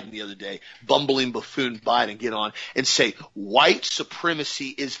saw Biden the other day, bumbling buffoon Biden, get on and say white supremacy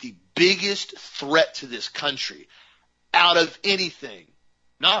is the biggest threat to this country out of anything.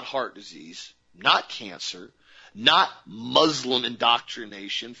 Not heart disease, not cancer, not Muslim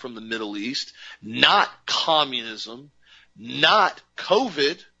indoctrination from the Middle East, not communism, not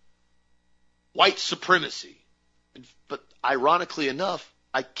COVID, white supremacy. But ironically enough,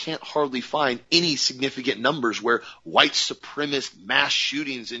 I can't hardly find any significant numbers where white supremacist mass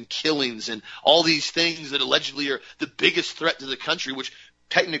shootings and killings and all these things that allegedly are the biggest threat to the country, which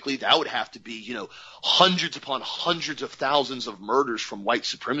technically that would have to be, hundreds upon hundreds of thousands of murders from white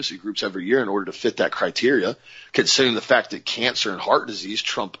supremacy groups every year in order to fit that criteria, considering the fact that cancer and heart disease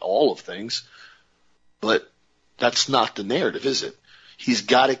trump all of things. But that's not the narrative, is it? He's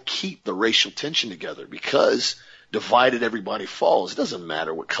got to keep the racial tension together because divided everybody falls. It doesn't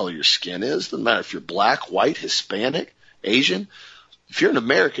matter what color your skin is. It doesn't matter if you're black, white, Hispanic, Asian. If you're an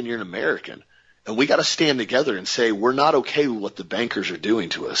American, you're an American. And we got to stand together and say we're not okay with what the bankers are doing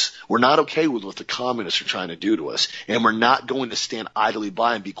to us. We're not okay with what the communists are trying to do to us. And we're not going to stand idly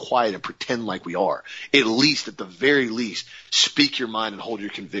by and be quiet and pretend like we are. At least, at the very least, speak your mind and hold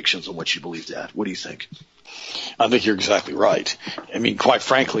your convictions on what you believe, Dad. What do you think? I think you're exactly right. I mean, quite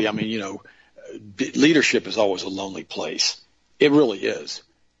frankly, leadership is always a lonely place. It really is.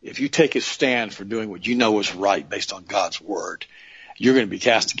 If you take a stand for doing what you know is right based on God's word, you're going to be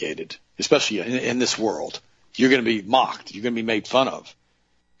castigated, especially in this world. You're going to be mocked. You're going to be made fun of.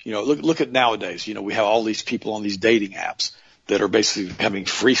 Look at nowadays. We have all these people on these dating apps that are basically having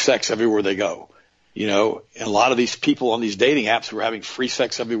free sex everywhere they go. And a lot of these people on these dating apps who are having free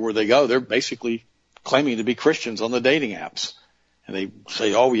sex everywhere they go, they're basically claiming to be Christians on the dating apps. And they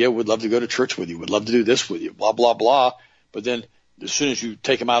say, oh, yeah, we'd love to go to church with you. We'd love to do this with you, blah, blah, blah. But then as soon as you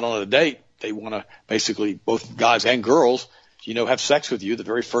take them out on a date, they want to basically, both guys and girls, have sex with you the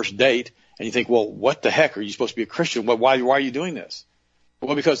very first date. And you think, well, what the heck? Are you supposed to be a Christian? Why are you doing this?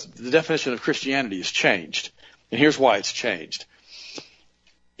 Well, because the definition of Christianity has changed. And here's why it's changed.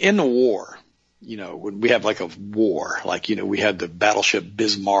 In the war, when we have like a war, we had the battleship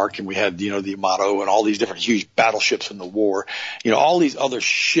Bismarck and we had, the Yamato and all these different huge battleships in the war, all these other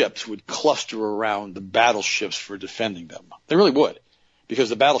ships would cluster around the battleships for defending them. They really would, because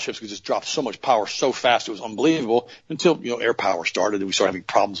the battleships could just drop so much power so fast it was unbelievable until, air power started and we started having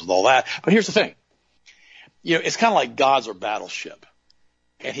problems with all that. But here's the thing. It's kind of like God's our battleship.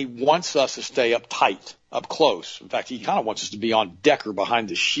 And he wants us to stay up tight, up close. In fact, he kind of wants us to be on deck or behind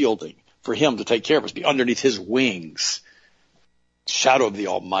the shielding for him to take care of us, be underneath his wings. Shadow of the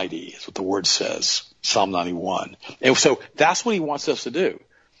Almighty is what the word says, Psalm 91. And so that's what he wants us to do.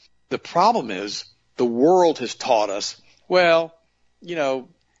 The problem is the world has taught us, well,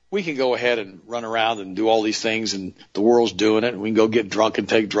 we can go ahead and run around and do all these things and the world's doing it. And we can go get drunk and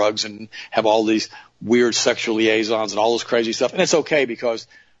take drugs and have all these weird sexual liaisons and all this crazy stuff. And it's okay because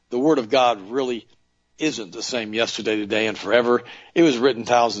the word of God really isn't the same yesterday, today, and forever. It was written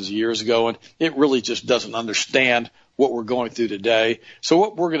thousands of years ago, and it really just doesn't understand what we're going through today. So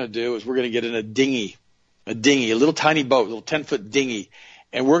what we're going to do is we're going to get in a dinghy, a little tiny boat, a little 10-foot dinghy,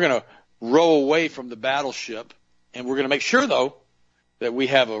 and we're going to row away from the battleship, and we're going to make sure, though, that we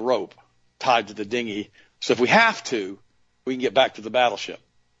have a rope tied to the dinghy. So if we have to, we can get back to the battleship.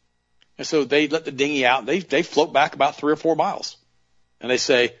 And so they let the dinghy out. They float back about 3 or 4 miles. And they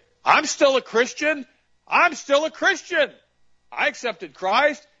say, I'm still a Christian. I'm still a Christian. I accepted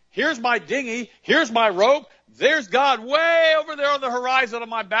Christ. Here's my dinghy. Here's my rope. There's God way over there on the horizon of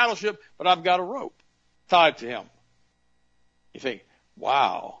my battleship, but I've got a rope tied to him. You think,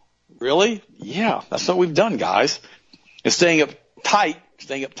 wow, really? Yeah, that's what we've done, guys. And staying up tight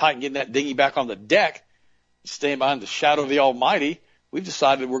and getting that dinghy back on the deck, staying behind the shadow of the Almighty, we've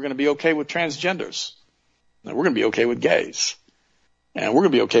decided we're going to be okay with transgenders. And we're going to be okay with gays. And we're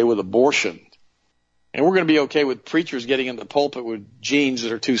going to be okay with abortion. And we're going to be okay with preachers getting in the pulpit with jeans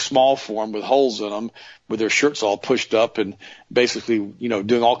that are too small for them, with holes in them, with their shirts all pushed up, and basically,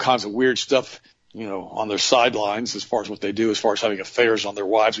 doing all kinds of weird stuff, on their sidelines as far as what they do, as far as having affairs on their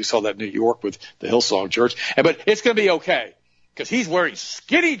wives. We saw that in New York with the Hillsong Church. But it's going to be okay because he's wearing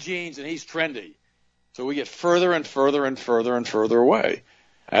skinny jeans and he's trendy. So we get further and further and further and further away.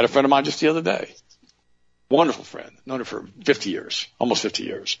 I had a friend of mine just the other day. Wonderful friend. Known her for 50 years, almost 50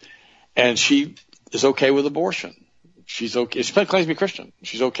 years. And she is okay with abortion. She's okay. She claims to be Christian.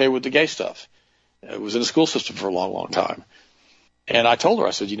 She's okay with the gay stuff. It was in the school system for a long, long time. And I told her,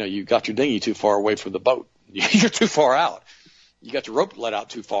 I said, you got your dinghy too far away from the boat. You're too far out. You got your rope let out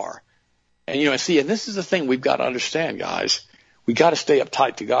too far. And, and this is the thing we've got to understand, guys. We got to stay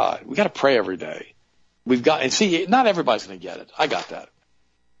uptight to God. We got to pray every day. Not everybody's going to get it. I got that.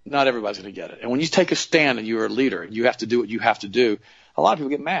 Not everybody's going to get it. And when you take a stand and you're a leader and you have to do what you have to do, a lot of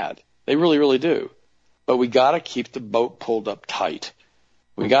people get mad. They really, really do. But we got to keep the boat pulled up tight.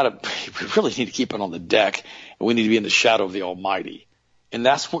 We really need to keep it on the deck, and we need to be in the shadow of the Almighty. And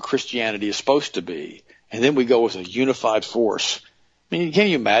that's what Christianity is supposed to be. And then we go as a unified force. I mean, can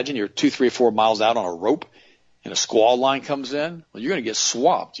you imagine you're 2, 3, 4 miles out on a rope and a squall line comes in? Well, you're going to get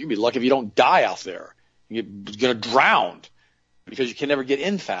swamped. You'll be lucky if you don't die out there. You're going to drown because you can never get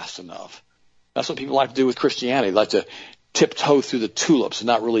in fast enough. That's what people like to do with Christianity. They like to tiptoe through the tulips and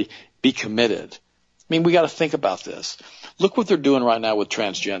not really be committed. I mean, we got to think about this. Look what they're doing right now with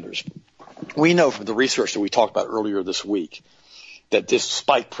transgenders. We know from the research that we talked about earlier this week that this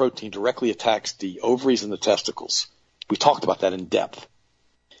spike protein directly attacks the ovaries and the testicles. We talked about that in depth.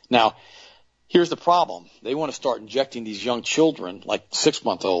 Now, here's the problem. They want to start injecting these young children, like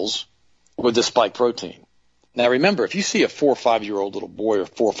 6-month-olds, with this spike protein. Now, remember, if you see a 4 or 5-year-old little boy or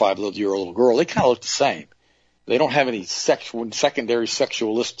 4 or 5-year-old little girl, they kind of look the same. They don't have any secondary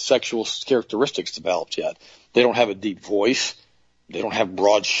sexual characteristics developed yet. They don't have a deep voice. They don't have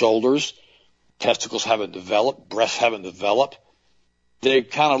broad shoulders. Testicles haven't developed. Breasts haven't developed. They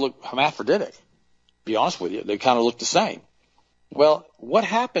kind of look hermaphroditic. To be honest with you, they kind of look the same. Well, what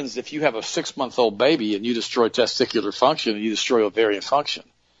happens if you have a 6-month-old baby and you destroy testicular function and you destroy ovarian function?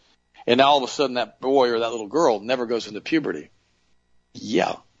 And now all of a sudden that boy or that little girl never goes into puberty.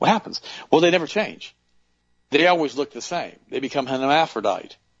 Yeah, what happens? Well, they never change. They always look the same. They become an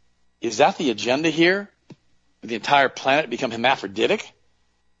hermaphrodite. Is that the agenda here? The entire planet become hermaphroditic?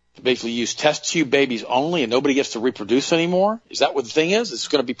 Basically use test tube babies only and nobody gets to reproduce anymore? Is that what the thing is? It's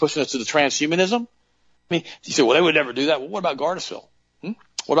going to be pushing us to the transhumanism? I mean, you say, well, they would never do that. Well, what about Gardasil?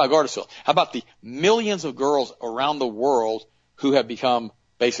 What about Gardasil? How about the millions of girls around the world who have become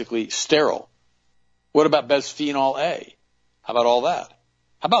basically sterile? What about bisphenol A? How about all that?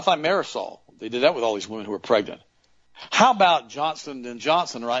 How about thimerosal? They did that with all these women who were pregnant. How about Johnson &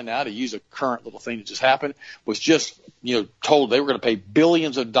 Johnson right now, to use a current little thing that just happened, was just, told they were going to pay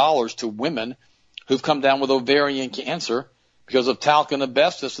billions of dollars to women who've come down with ovarian cancer because of talc and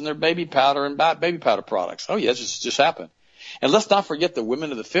asbestos in their baby powder and baby powder products. Oh, yes, it's just happened. And let's not forget the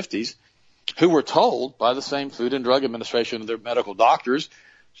women of the 50s who were told by the same Food and Drug Administration and their medical doctors,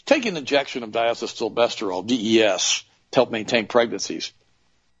 take an injection of diacetylbesterol, DES, to help maintain pregnancies.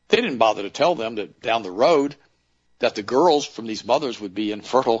 They didn't bother to tell them that down the road that the girls from these mothers would be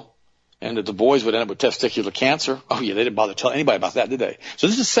infertile and that the boys would end up with testicular cancer. Oh, yeah, they didn't bother to tell anybody about that, did they? So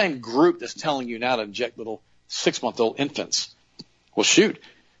this is the same group that's telling you now to inject little 6-month-old infants. Well, shoot,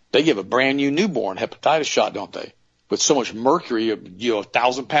 they give a brand-new newborn hepatitis shot, don't they? With so much mercury, a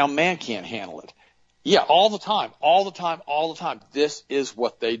 1,000-pound man can't handle it. Yeah, all the time. This is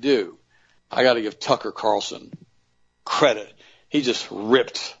what they do. I got to give Tucker Carlson credit. He just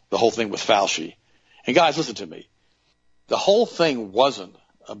ripped the whole thing with Fauci. And guys, listen to me. The whole thing wasn't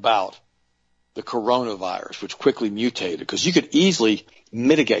about the coronavirus, which quickly mutated, because you could easily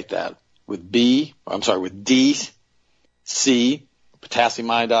mitigate that with D, C, potassium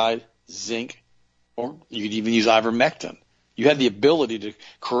iodide, zinc, or you could even use ivermectin. You had the ability to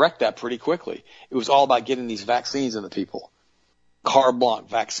correct that pretty quickly. It was all about getting these vaccines into people. Carte blanche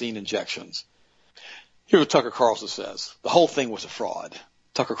vaccine injections. Here's what Tucker Carlson says. The whole thing was a fraud.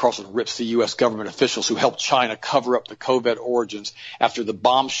 Tucker Carlson rips the U.S. government officials who helped China cover up the COVID origins after the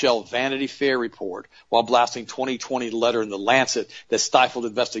bombshell Vanity Fair report while blasting 2020 letter in the Lancet that stifled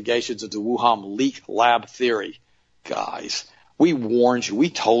investigations into Wuhan leak lab theory. Guys, we warned you. We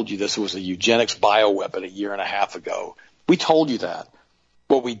told you this was a eugenics bioweapon a year and a half ago. We told you that.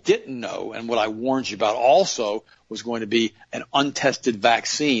 What we didn't know, and what I warned you about also, was going to be an untested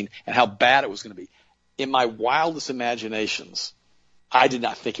vaccine and how bad it was going to be. In my wildest imaginations, I did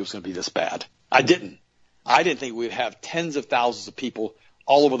not think it was going to be this bad. I didn't. I didn't think we'd have tens of thousands of people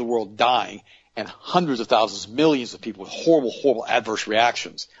all over the world dying and hundreds of thousands, millions of people with horrible, horrible adverse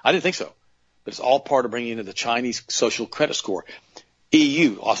reactions. I didn't think so. But it's all part of bringing in the Chinese social credit score.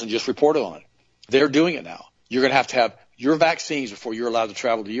 EU, Austin just reported on it. They're doing it now. You're going to have your vaccines before you're allowed to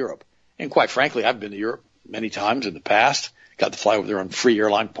travel to Europe. And quite frankly, I've been to Europe many times in the past. Got to fly over there on free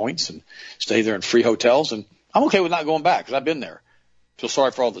airline points and stay there in free hotels. And I'm okay with not going back because I've been there. Feel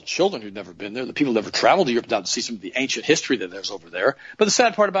sorry for all the children who've never been there, the people who never traveled to Europe now to see some of the ancient history that there's over there. But the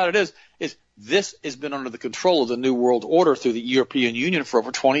sad part about it is this has been under the control of the New World Order through the European Union for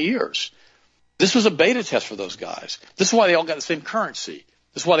over 20 years. This was a beta test for those guys. This is why they all got the same currency.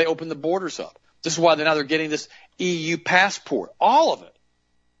 This is why they opened the borders up. This is why they're getting this EU passport. All of it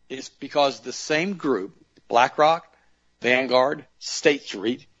is because the same group, BlackRock, Vanguard, State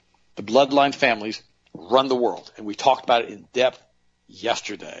Street, the bloodline families, run the world. And we talked about it in depth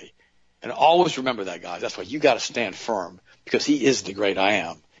yesterday. And always remember that, guys. That's why you got to stand firm, because he is the great I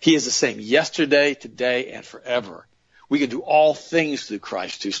am. He is the same yesterday, today, and forever. We can do all things through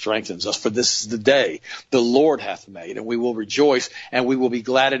Christ who strengthens us, for this is the day the Lord hath made, and we will rejoice, and we will be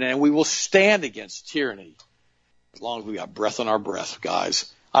glad in it, and we will stand against tyranny. As long as we got breath on our breath,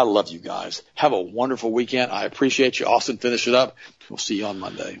 guys. I love you guys. Have a wonderful weekend. I appreciate you. Austin, finish it up. We'll see you on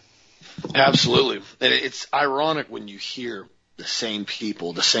Monday. Absolutely. And it's ironic when you hear the same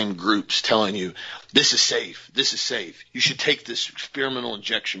people, the same groups telling you, this is safe, this is safe. You should take this experimental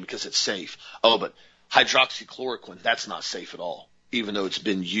injection because it's safe. Oh, but hydroxychloroquine, that's not safe at all, even though it's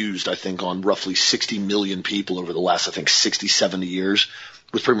been used, I think, on roughly 60 million people over the last, 60, 70 years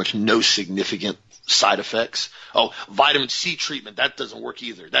with pretty much no significant side effects. Oh, vitamin C treatment, that doesn't work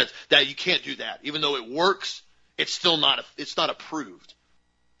either. That you can't do that. Even though it works, it's still not approved.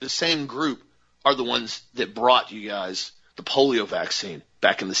 The same group are the ones that brought you guys the polio vaccine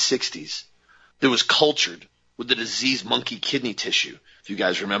back in the 60s. That was cultured with the diseased monkey kidney tissue, if you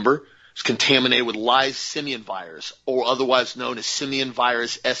guys remember. It's contaminated with live simian virus, or otherwise known as simian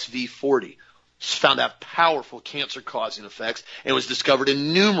virus SV40. It's found to have powerful cancer-causing effects and was discovered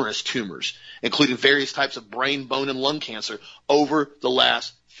in numerous tumors, including various types of brain, bone, and lung cancer over the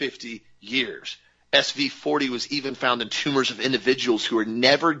last 50 years. SV40 was even found in tumors of individuals who were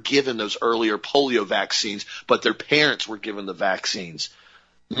never given those earlier polio vaccines, but their parents were given the vaccines,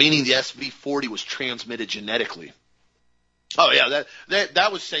 meaning the SV40 was transmitted genetically. Oh yeah,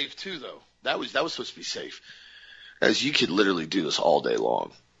 that was safe too, though. That was supposed to be safe, as you could literally do this all day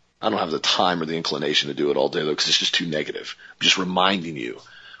long. I don't have the time or the inclination to do it all day though, because it's just too negative. I'm just reminding you,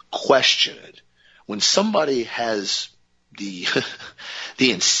 question it. When somebody has the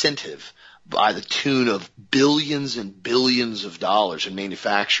incentive by the tune of billions and billions of dollars in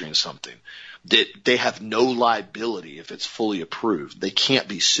manufacturing something, that they have no liability if it's fully approved, they can't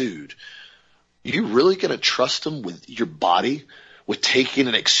be sued. You really going to trust them with your body, with taking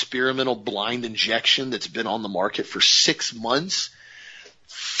an experimental blind injection that's been on the market for 6 months?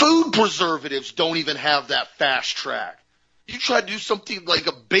 Food preservatives don't even have that fast track. You try to do something like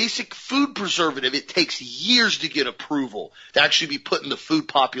a basic food preservative, it takes years to get approval to actually be put in the food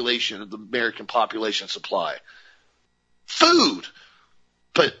population of the American population supply. Food.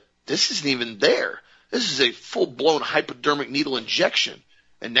 But this isn't even there. This is a full-blown hypodermic needle injection.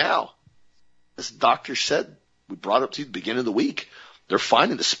 And now, as the doctor said, we brought up to the beginning of the week, they're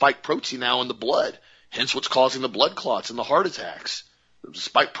finding the spike protein now in the blood, hence what's causing the blood clots and the heart attacks. The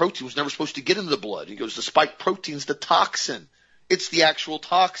spike protein was never supposed to get into the blood. He goes, the spike protein's the toxin. It's the actual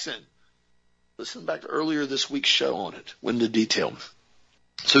toxin. Listen back to earlier this week's show on it, went into detail.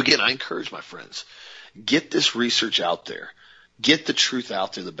 So again, I encourage my friends, get this research out there. Get the truth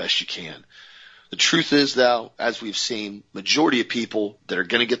out there the best you can. The truth is, though, as we've seen, majority of people that are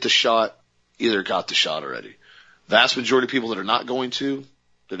going to get the shot either got the shot already. Vast majority of people that are not going to,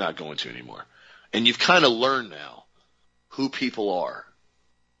 they're not going to anymore. And you've kind of learned now who people are.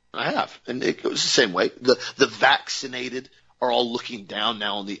 I have. And it goes the same way. The vaccinated are all looking down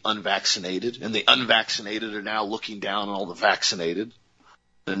now on the unvaccinated, and the unvaccinated are now looking down on all the vaccinated.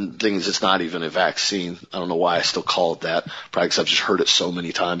 And things, it's not even a vaccine. I don't know why I still call it that. Probably because I've just heard it so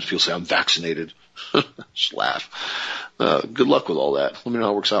many times. People say, I'm vaccinated. Just laugh. Good luck with all that. Let me know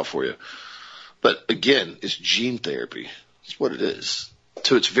how it works out for you. But again, it's gene therapy. That's what it is.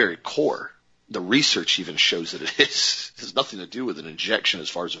 To its very core, the research even shows that it is. It has nothing to do with an injection as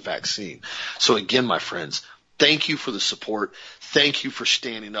far as a vaccine. So again, my friends, thank you for the support. Thank you for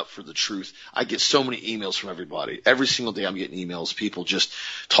standing up for the truth. I get so many emails from everybody. Every single day I'm getting emails, people just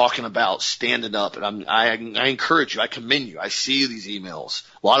talking about standing up. And I encourage you. I commend you. I see these emails.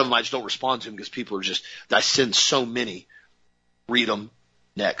 A lot of them I just don't respond to them because people are just, I send so many. Read them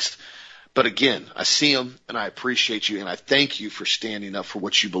next. But again, I see them and I appreciate you and I thank you for standing up for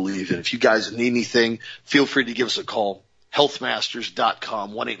what you believe in. If you guys need anything, feel free to give us a call.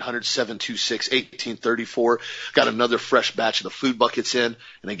 Healthmasters.com, 1-800-726-1834. Got another fresh batch of the food buckets in.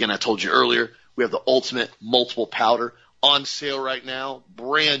 And again, I told you earlier, we have the ultimate multiple powder on sale right now.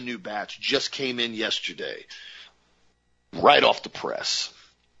 Brand new batch just came in yesterday. Right off the press.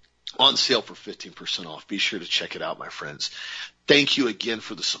 On sale for 15% off. Be sure to check it out, my friends. Thank you again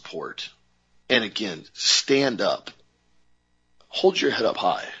for the support. And again, stand up. Hold your head up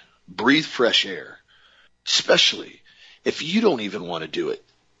high. Breathe fresh air. Especially if you don't even want to do it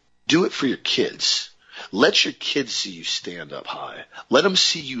for your kids. Let your kids see you stand up high. Let them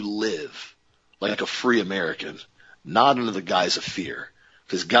see you live like a free American, not under the guise of fear.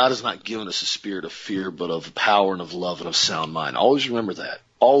 Because God has not given us a spirit of fear, but of power and of love and of sound mind. Always remember that.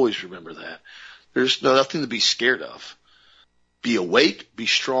 Always remember that. There's nothing to be scared of. Be awake, be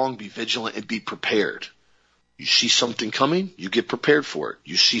strong, be vigilant, and be prepared. You see something coming, you get prepared for it.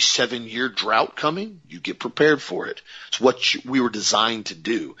 You see 7-year drought coming, you get prepared for it. It's what we were designed to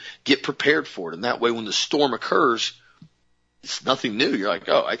do. Get prepared for it. And that way when the storm occurs, it's nothing new. You're like,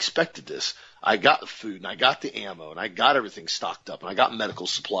 oh, I expected this. I got the food, and I got the ammo, and I got everything stocked up, and I got medical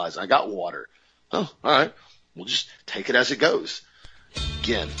supplies, and I got water. Oh, all right. We'll just take it as it goes.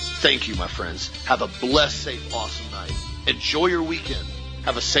 Again, thank you, my friends. Have a blessed, safe, awesome night. Enjoy your weekend.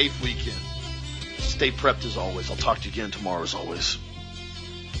 Have a safe weekend. Stay prepped as always. I'll talk to you again tomorrow as always.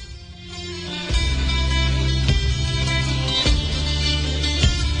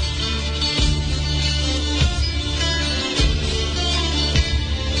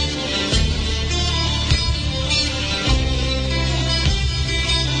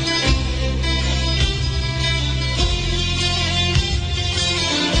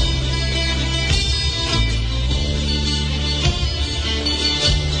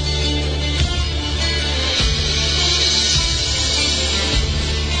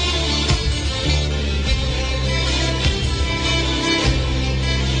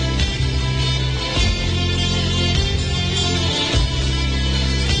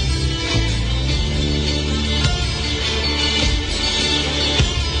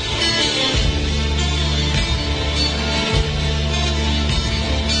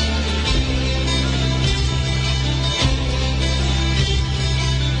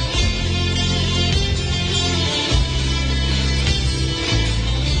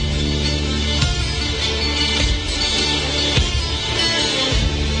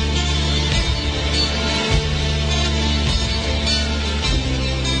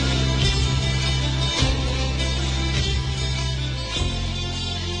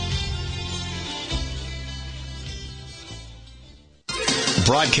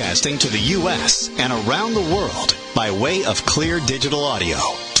 Broadcasting to the U.S. and around the world by way of clear digital audio,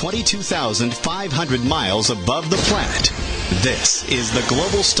 22,500 miles above the planet. This is the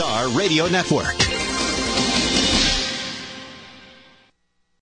Global Star Radio Network.